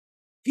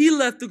 He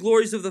left the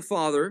glories of the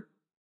Father.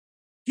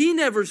 He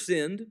never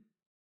sinned.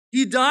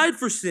 He died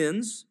for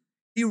sins.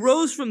 He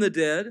rose from the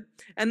dead.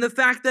 And the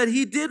fact that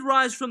he did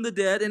rise from the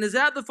dead and is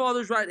at the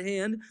Father's right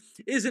hand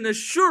is an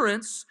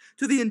assurance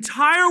to the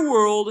entire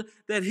world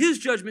that his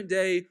judgment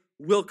day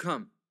will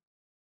come.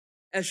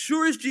 As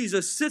sure as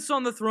Jesus sits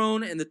on the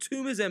throne and the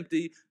tomb is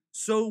empty,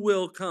 so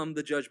will come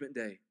the judgment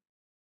day.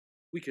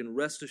 We can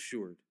rest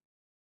assured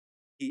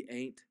he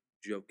ain't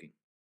joking.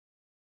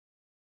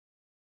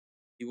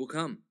 He will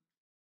come.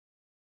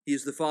 He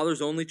is the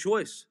Father's only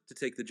choice to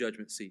take the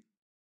judgment seat.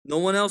 No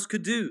one else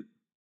could do.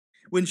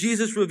 When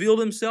Jesus revealed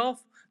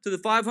himself to the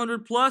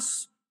 500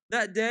 plus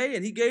that day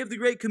and he gave the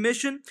Great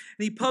Commission and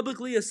he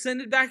publicly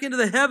ascended back into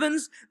the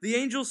heavens, the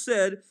angel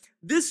said,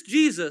 "This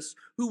Jesus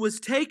who was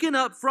taken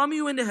up from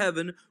you into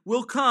heaven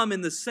will come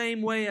in the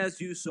same way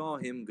as you saw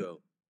him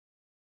go."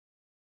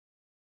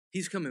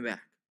 He's coming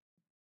back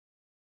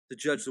to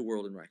judge the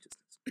world in righteousness.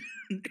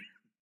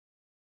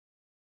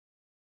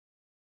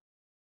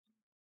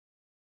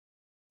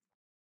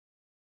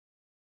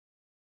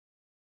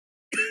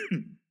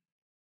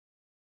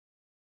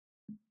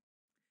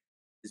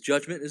 His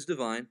judgment is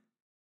divine.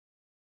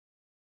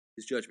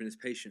 His judgment is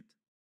patient.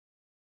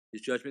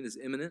 His judgment is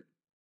imminent.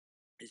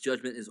 His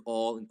judgment is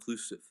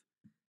all-inclusive.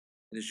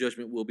 And his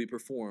judgment will be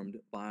performed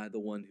by the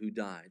one who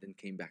died and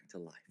came back to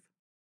life.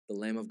 The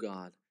Lamb of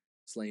God,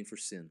 slain for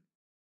sin,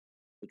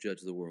 will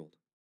judge the world.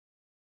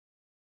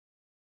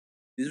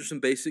 These are some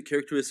basic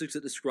characteristics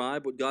that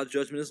describe what God's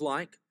judgment is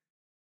like.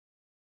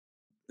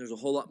 There's a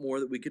whole lot more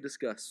that we could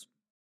discuss.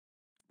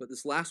 But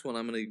this last one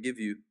I'm going to give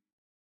you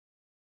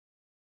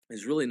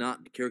is really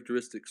not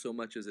characteristic so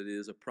much as it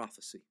is a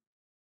prophecy.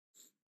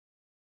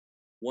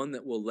 One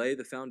that will lay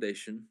the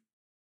foundation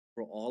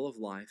for all of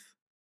life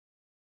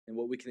and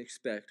what we can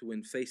expect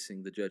when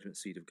facing the judgment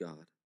seat of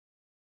God.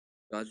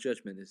 God's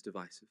judgment is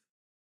divisive.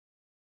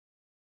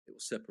 It will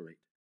separate.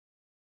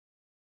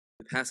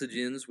 The passage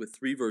ends with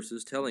 3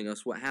 verses telling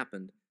us what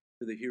happened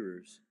to the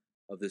hearers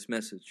of this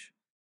message.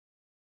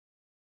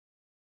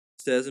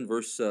 It says in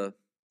verse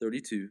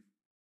 32,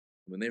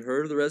 "When they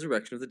heard of the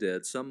resurrection of the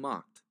dead, some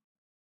mocked,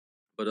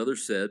 but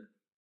others said,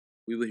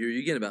 'We will hear you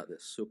again about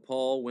this.' So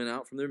Paul went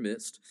out from their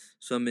midst.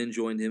 Some men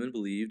joined him and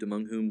believed,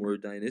 among whom were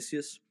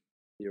Dionysius,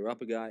 the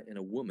Areopagite, and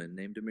a woman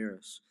named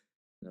Damaris,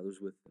 and others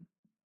with them."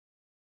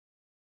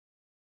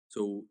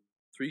 So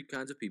 3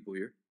 kinds of people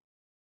here.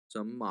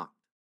 Some mocked.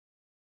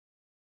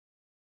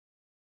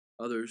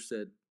 Others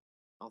said,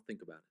 "I'll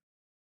think about it."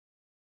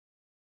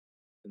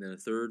 And then a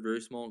third,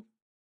 very small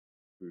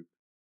group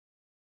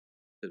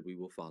said, "We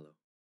will follow."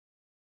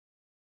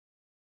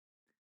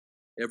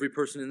 Every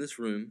person in this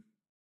room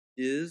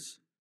is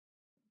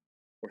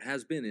or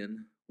has been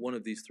in one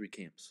of these 3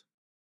 camps: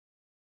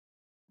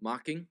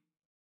 mocking,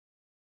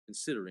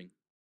 considering,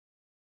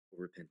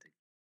 or repenting.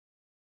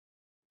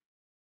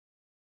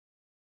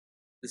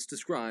 This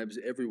describes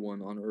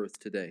everyone on earth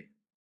today.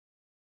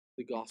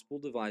 The gospel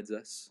divides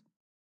us,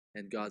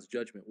 and God's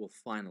judgment will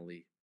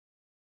finally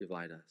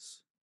divide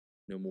us,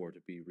 no more to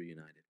be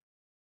reunited.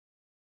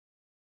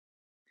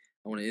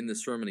 I want to end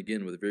this sermon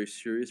again with a very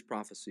serious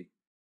prophecy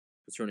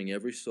concerning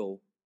every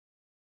soul.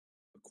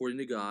 According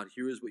to God,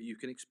 here is what you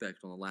can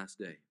expect on the last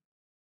day.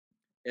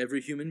 Every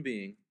human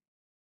being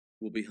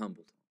will be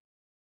humbled.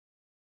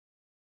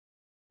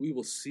 We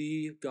will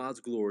see God's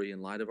glory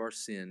in light of our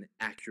sin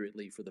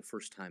accurately for the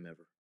first time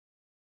ever.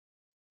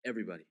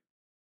 Everybody.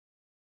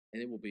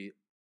 And it will be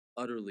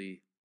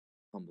utterly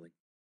humbling.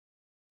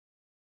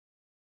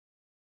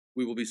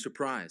 We will be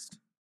surprised.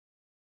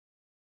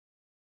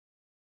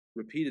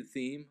 Repeated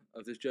theme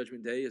of this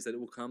judgment day is that it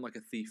will come like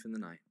a thief in the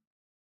night.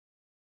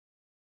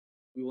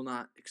 We will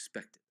not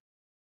expect it.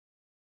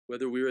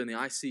 Whether we're in the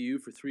ICU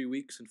for 3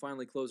 weeks and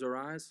finally close our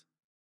eyes,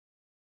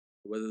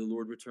 or whether the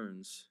Lord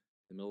returns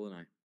in the middle of the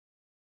night,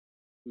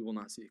 we will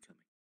not see it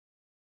coming.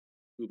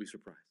 We will be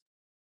surprised.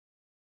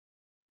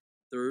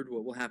 Third,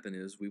 what will happen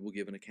is we will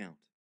give an account.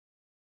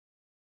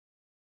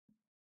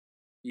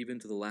 Even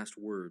to the last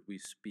word we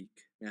speak.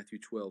 Matthew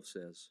 12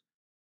 says,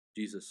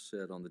 Jesus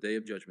said, on the day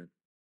of judgment,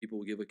 people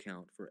will give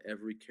account for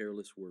every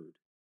careless word.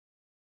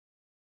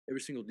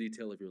 Every single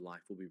detail of your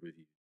life will be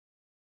reviewed.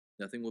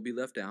 Nothing will be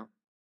left out,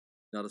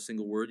 not a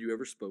single word you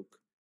ever spoke.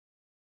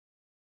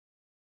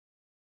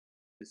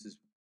 This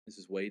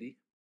is weighty.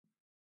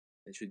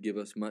 It should give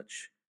us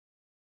much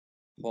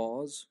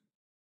pause,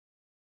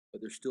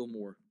 but there's still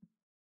more.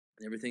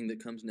 Everything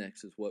that comes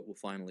next is what will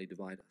finally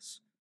divide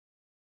us.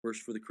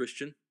 First, for the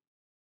Christian,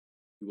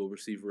 you will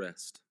receive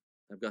rest.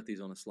 I've got these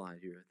on a slide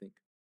here, I think.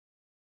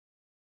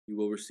 You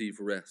will receive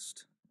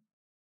rest.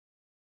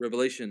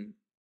 Revelation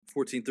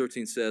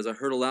 14:13 says, I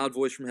heard a loud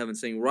voice from heaven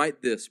saying,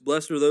 write this,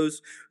 blessed are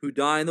those who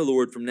die in the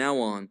Lord from now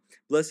on.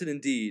 Blessed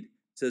indeed,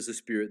 says the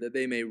Spirit, that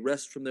they may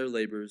rest from their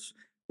labors,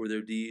 for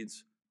their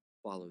deeds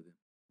follow them.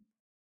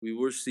 We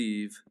will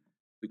receive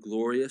the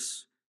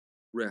glorious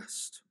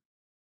rest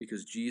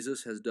because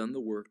Jesus has done the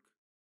work,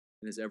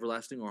 and his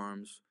everlasting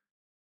arms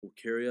will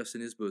carry us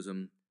in his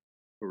bosom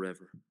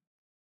forever.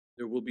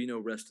 There will be no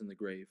rest in the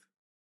grave.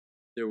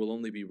 There will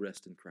only be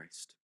rest in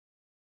Christ.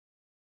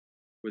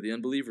 For the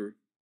unbeliever,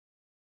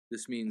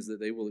 this means that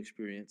they will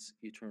experience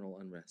eternal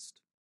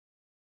unrest.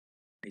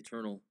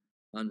 Eternal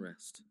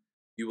unrest.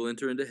 You will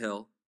enter into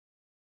hell,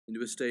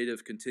 into a state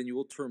of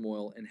continual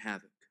turmoil and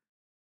havoc.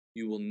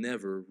 You will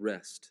never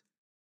rest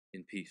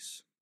in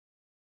peace.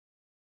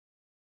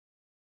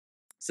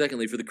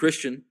 Secondly, for the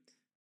Christian,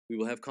 we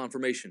will have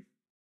confirmation.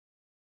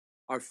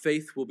 Our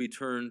faith will be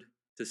turned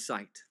to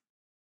sight.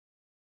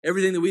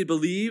 Everything that we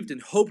believed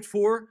and hoped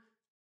for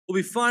will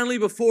be finally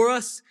before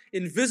us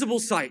in visible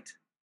sight.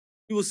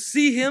 We will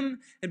see him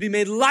and be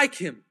made like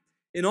him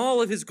in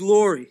all of his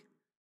glory.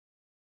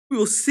 We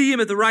will see him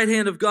at the right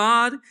hand of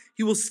God.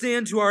 He will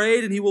stand to our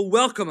aid and he will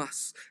welcome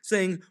us,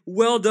 saying,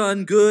 well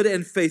done, good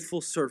and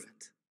faithful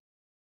servant.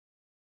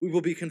 We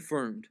will be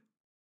confirmed.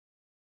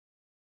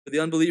 For the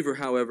unbeliever,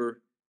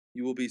 however,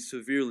 you will be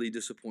severely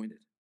disappointed.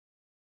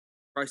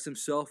 Christ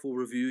himself will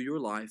review your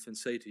life and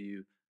say to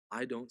you,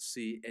 I don't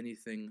see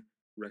anything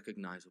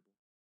recognizable.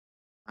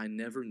 I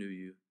never knew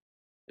you.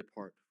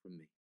 Depart from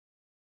me.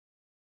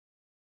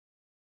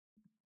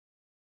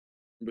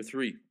 Number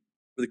 3,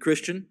 for the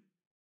Christian,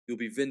 you'll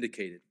be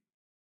vindicated.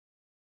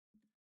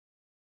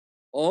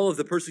 All of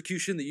the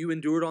persecution that you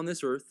endured on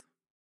this earth,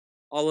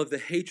 all of the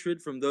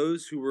hatred from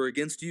those who were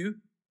against you,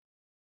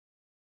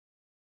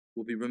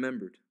 will be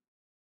remembered.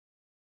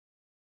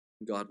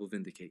 God will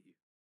vindicate you.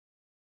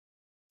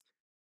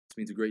 This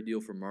means a great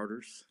deal for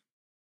martyrs,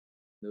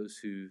 those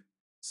whose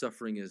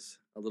suffering is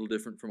a little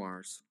different from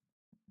ours.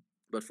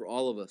 But for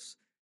all of us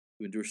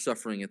who endure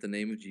suffering at the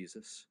name of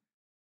Jesus,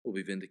 will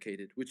be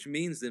vindicated, which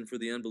means then for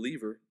the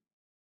unbeliever,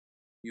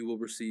 you will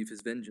receive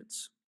his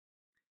vengeance.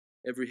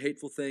 Every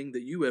hateful thing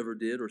that you ever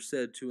did or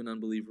said to an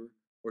unbeliever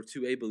or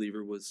to a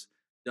believer was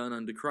done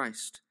unto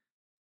Christ,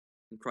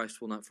 and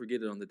Christ will not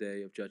forget it on the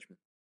day of judgment.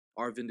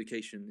 Our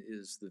vindication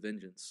is the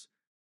vengeance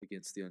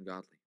against the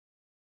ungodly.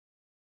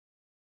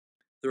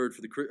 Fourth,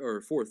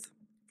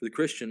 for the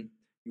Christian,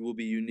 you will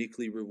be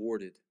uniquely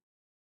rewarded.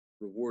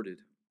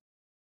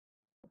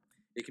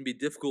 It can be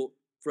difficult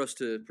for us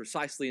to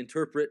precisely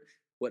interpret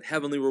what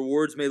heavenly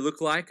rewards may look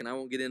like, and I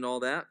won't get into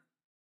all that.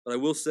 But I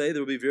will say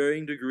there will be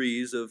varying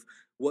degrees of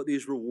what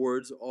these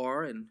rewards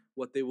are and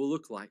what they will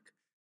look like.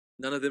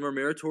 None of them are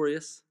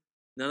meritorious.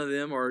 None of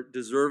them are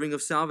deserving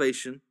of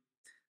salvation.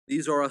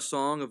 These are a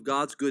song of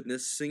God's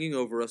goodness singing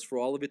over us for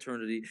all of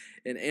eternity,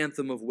 an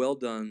anthem of well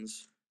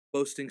dones,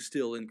 boasting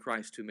still in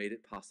Christ who made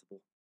it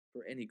possible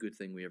for any good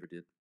thing we ever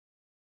did.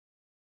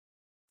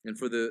 And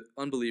for the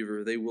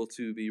unbeliever, they will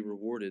too be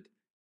rewarded,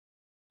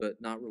 but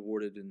not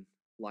rewarded in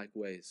like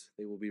ways.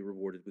 They will be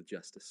rewarded with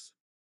justice.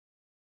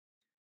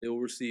 They will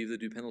receive the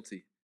due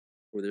penalty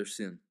for their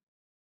sin.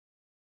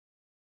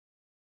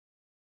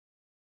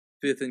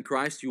 Fifth, in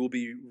Christ, you will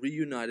be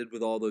reunited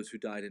with all those who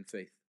died in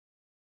faith.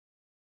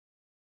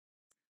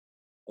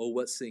 Oh,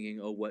 what singing,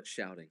 oh, what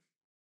shouting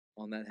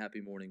on that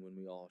happy morning when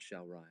we all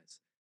shall rise.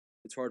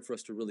 It's hard for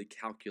us to really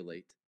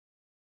calculate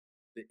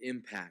the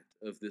impact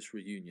of this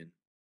reunion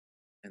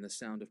and the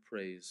sound of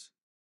praise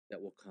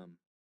that will come.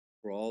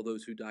 For all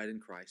those who died in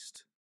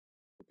Christ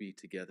will be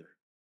together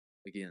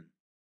again.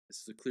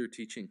 This is a clear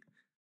teaching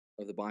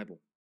of the Bible.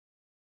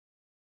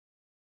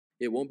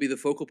 It won't be the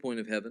focal point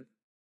of heaven,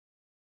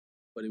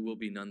 but it will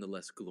be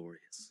nonetheless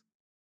glorious.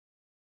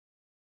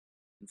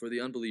 And for the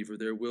unbeliever,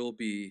 there will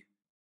be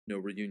no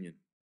reunion.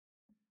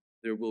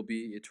 There will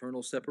be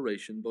eternal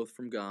separation, both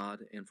from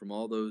God and from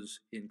all those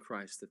in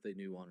Christ that they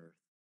knew on earth.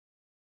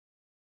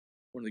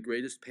 One of the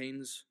greatest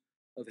pains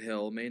of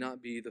hell may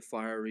not be the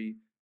fiery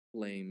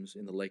flames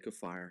in the lake of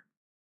fire,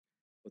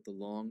 but the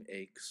long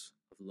aches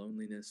of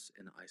loneliness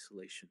and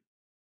isolation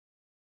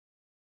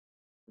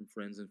from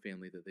friends and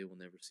family that they will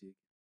never see again.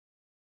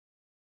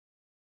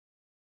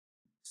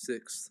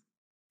 Sixth,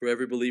 for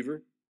every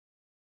believer,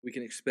 we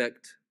can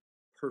expect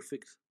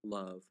perfect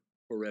love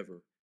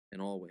forever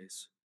and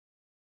always.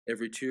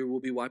 Every tear will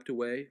be wiped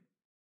away.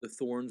 The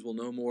thorns will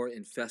no more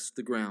infest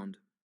the ground.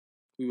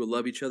 We will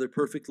love each other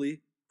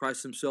perfectly.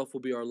 Christ himself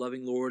will be our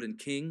loving Lord and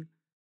King,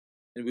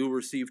 and we will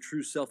receive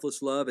true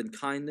selfless love and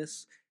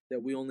kindness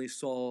that we only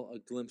saw a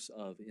glimpse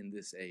of in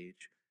this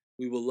age.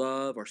 We will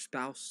love our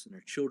spouse and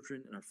our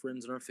children and our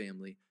friends and our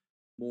family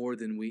more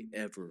than we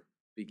ever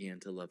began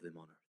to love them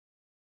on earth,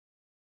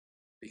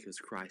 because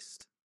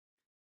Christ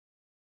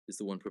is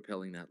the one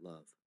propelling that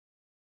love.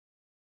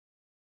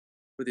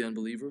 For the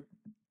unbeliever,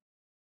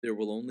 there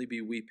will only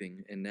be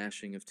weeping and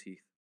gnashing of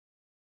teeth.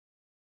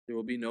 There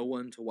will be no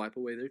one to wipe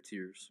away their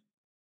tears,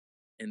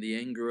 and the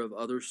anger of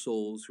other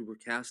souls who were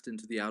cast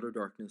into the outer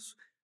darkness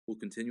will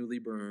continually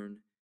burn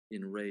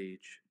in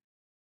rage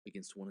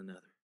against one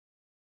another.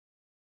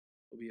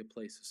 It will be a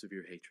place of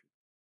severe hatred.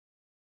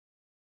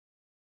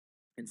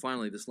 And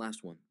finally, this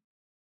last one.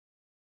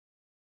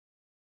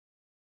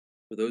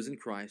 For those in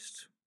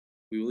Christ,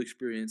 we will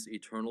experience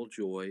eternal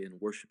joy in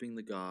worshiping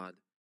the God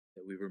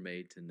that we were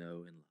made to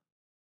know and love.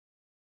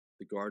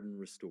 The garden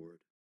restored.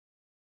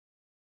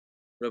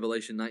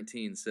 Revelation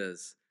 19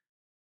 says,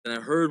 "And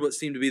I heard what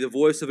seemed to be the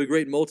voice of a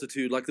great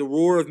multitude, like the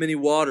roar of many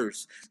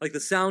waters, like the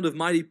sound of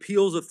mighty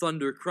peals of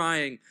thunder,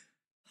 crying,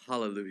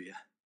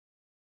 Hallelujah!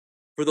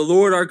 For the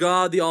Lord our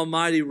God, the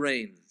Almighty,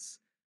 reigns.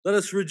 Let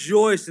us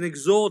rejoice and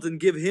exult and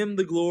give him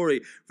the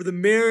glory. For the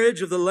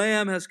marriage of the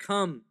Lamb has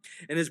come,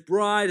 and his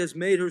bride has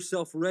made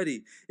herself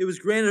ready. It was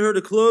granted her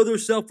to clothe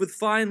herself with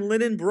fine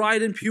linen,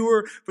 bright and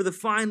pure, for the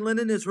fine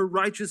linen is her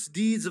righteous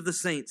deeds of the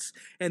saints.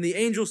 And the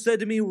angel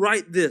said to me,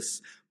 Write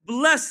this,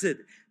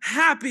 Blessed,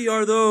 happy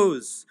are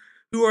those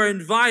who are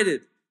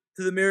invited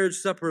to the marriage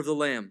supper of the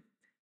Lamb.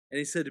 And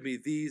he said to me,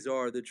 These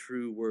are the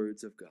true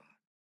words of God.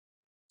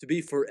 To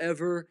be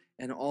forever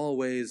and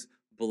always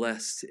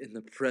blessed in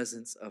the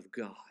presence of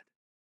God.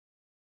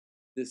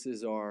 This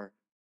is our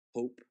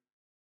hope.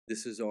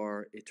 This is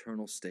our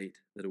eternal state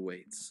that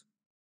awaits.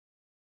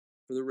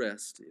 For the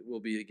rest, it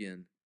will be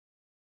again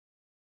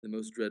the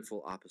most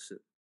dreadful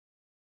opposite.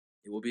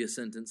 It will be a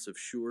sentence of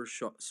sure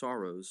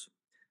sorrows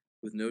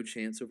with no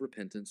chance of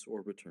repentance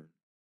or return.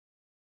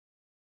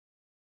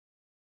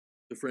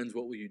 So friends,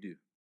 what will you do?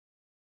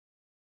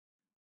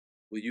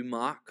 Will you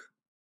mock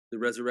the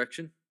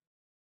resurrection?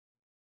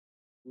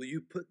 Will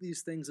you put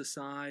these things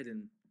aside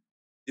and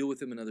deal with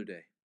them another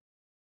day?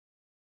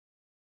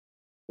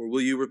 Or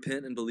will you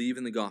repent and believe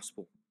in the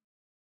gospel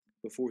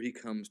before he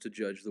comes to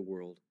judge the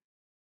world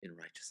in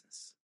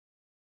righteousness?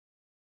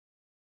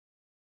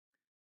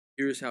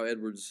 Here is how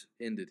Edwards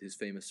ended his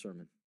famous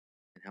sermon,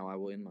 and how I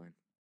will end mine.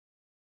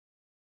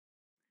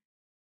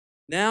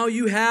 Now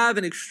you have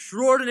an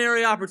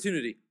extraordinary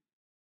opportunity.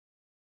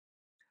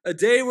 A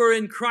day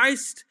wherein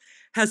Christ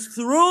has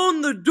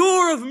thrown the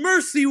door of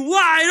mercy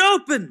wide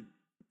open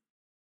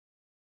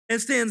and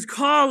stands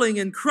calling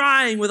and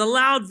crying with a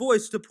loud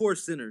voice to poor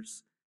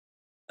sinners.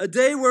 A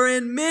day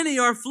wherein many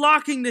are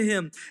flocking to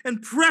him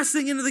and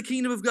pressing into the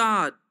kingdom of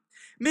God.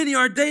 Many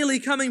are daily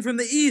coming from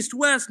the east,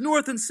 west,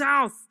 north, and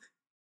south.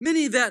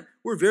 Many that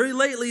were very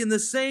lately in the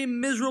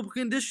same miserable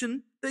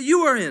condition that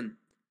you are in,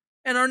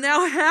 and are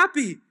now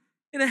happy,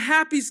 in a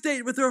happy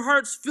state, with their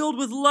hearts filled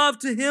with love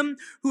to him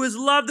who has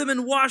loved them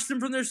and washed them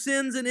from their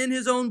sins and in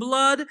his own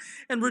blood,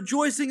 and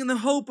rejoicing in the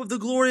hope of the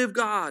glory of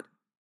God.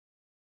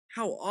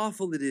 How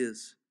awful it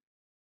is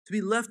to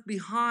be left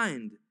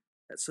behind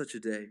at such a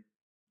day,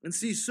 and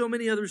see so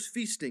many others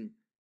feasting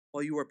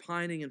while you are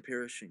pining and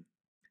perishing.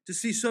 To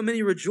see so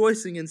many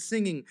rejoicing and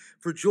singing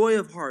for joy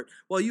of heart,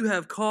 while you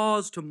have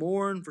cause to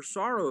mourn for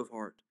sorrow of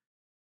heart,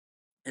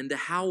 and to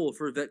howl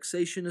for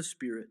vexation of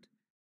spirit.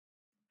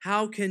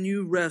 How can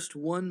you rest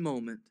one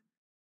moment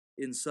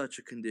in such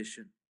a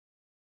condition?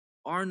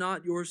 Are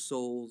not your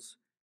souls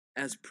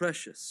as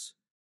precious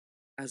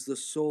as the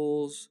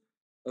souls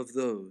of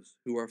those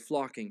who are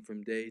flocking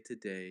from day to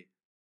day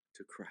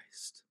to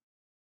Christ?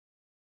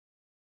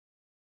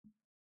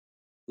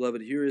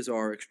 Beloved, here is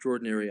our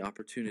extraordinary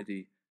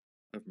opportunity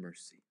of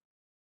mercy.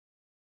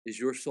 Is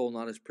your soul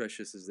not as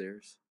precious as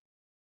theirs?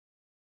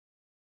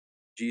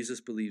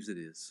 Jesus believes it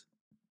is,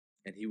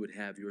 and he would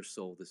have your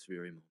soul this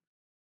very moment.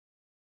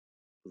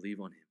 Believe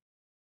on him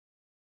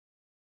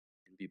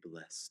and be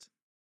blessed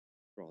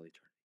for all eternity.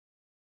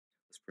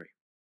 Let's pray.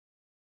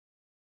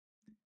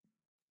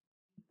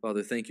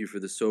 Father, thank you for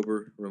the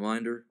sober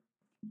reminder,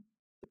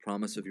 the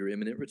promise of your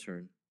imminent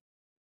return,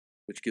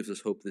 which gives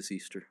us hope this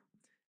Easter.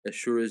 As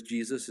sure as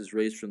Jesus is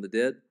raised from the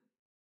dead,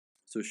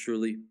 so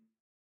surely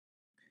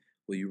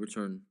will you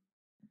return.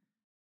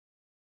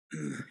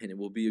 And it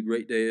will be a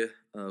great day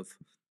of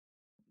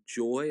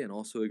joy and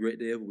also a great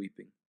day of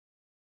weeping.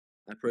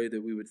 I pray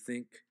that we would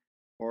think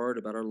hard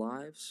about our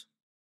lives,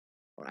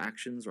 our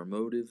actions, our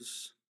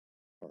motives,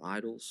 our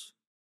idols.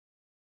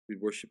 We'd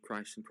worship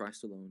Christ and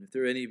Christ alone. If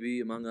there any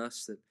be among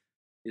us that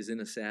is in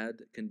a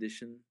sad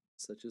condition,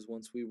 such as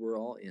once we were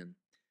all in,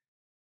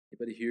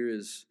 anybody here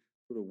is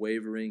sort of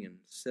wavering and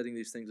setting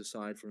these things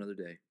aside for another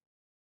day,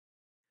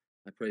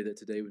 I pray that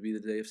today would be the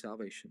day of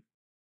salvation,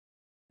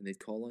 and they'd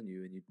call on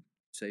you and you'd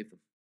save them.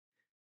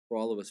 For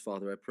all of us,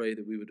 Father, I pray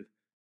that we would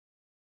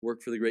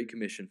work for the Great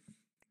Commission,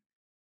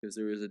 because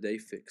there is a day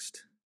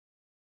fixed,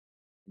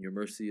 and your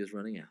mercy is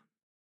running out.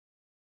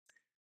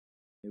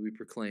 May we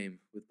proclaim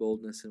with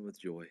boldness and with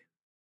joy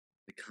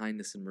the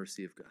kindness and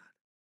mercy of God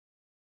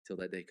till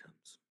that day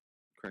comes.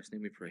 In Christ's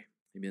name we pray.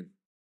 Amen.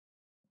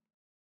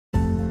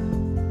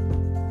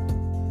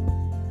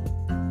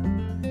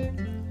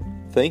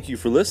 Thank you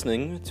for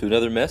listening to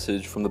another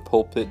message from the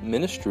pulpit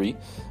ministry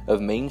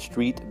of Main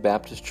Street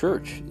Baptist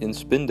Church in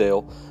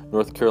Spindale,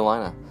 North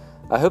Carolina.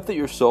 I hope that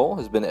your soul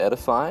has been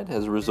edified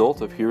as a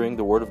result of hearing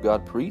the Word of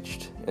God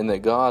preached, and that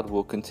God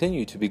will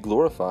continue to be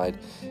glorified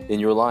in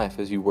your life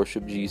as you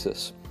worship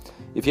Jesus.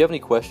 If you have any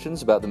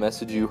questions about the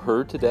message you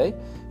heard today,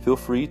 feel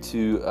free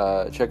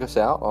to check us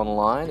out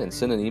online and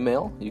send an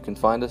email. You can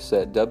find us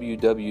at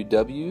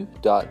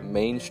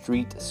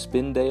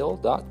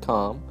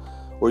www.mainstreetspindale.com,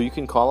 or you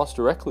can call us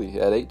directly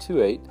at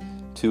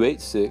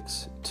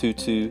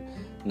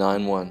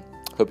 828-286-2291.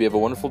 Hope you have a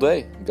wonderful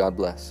day. God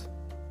bless.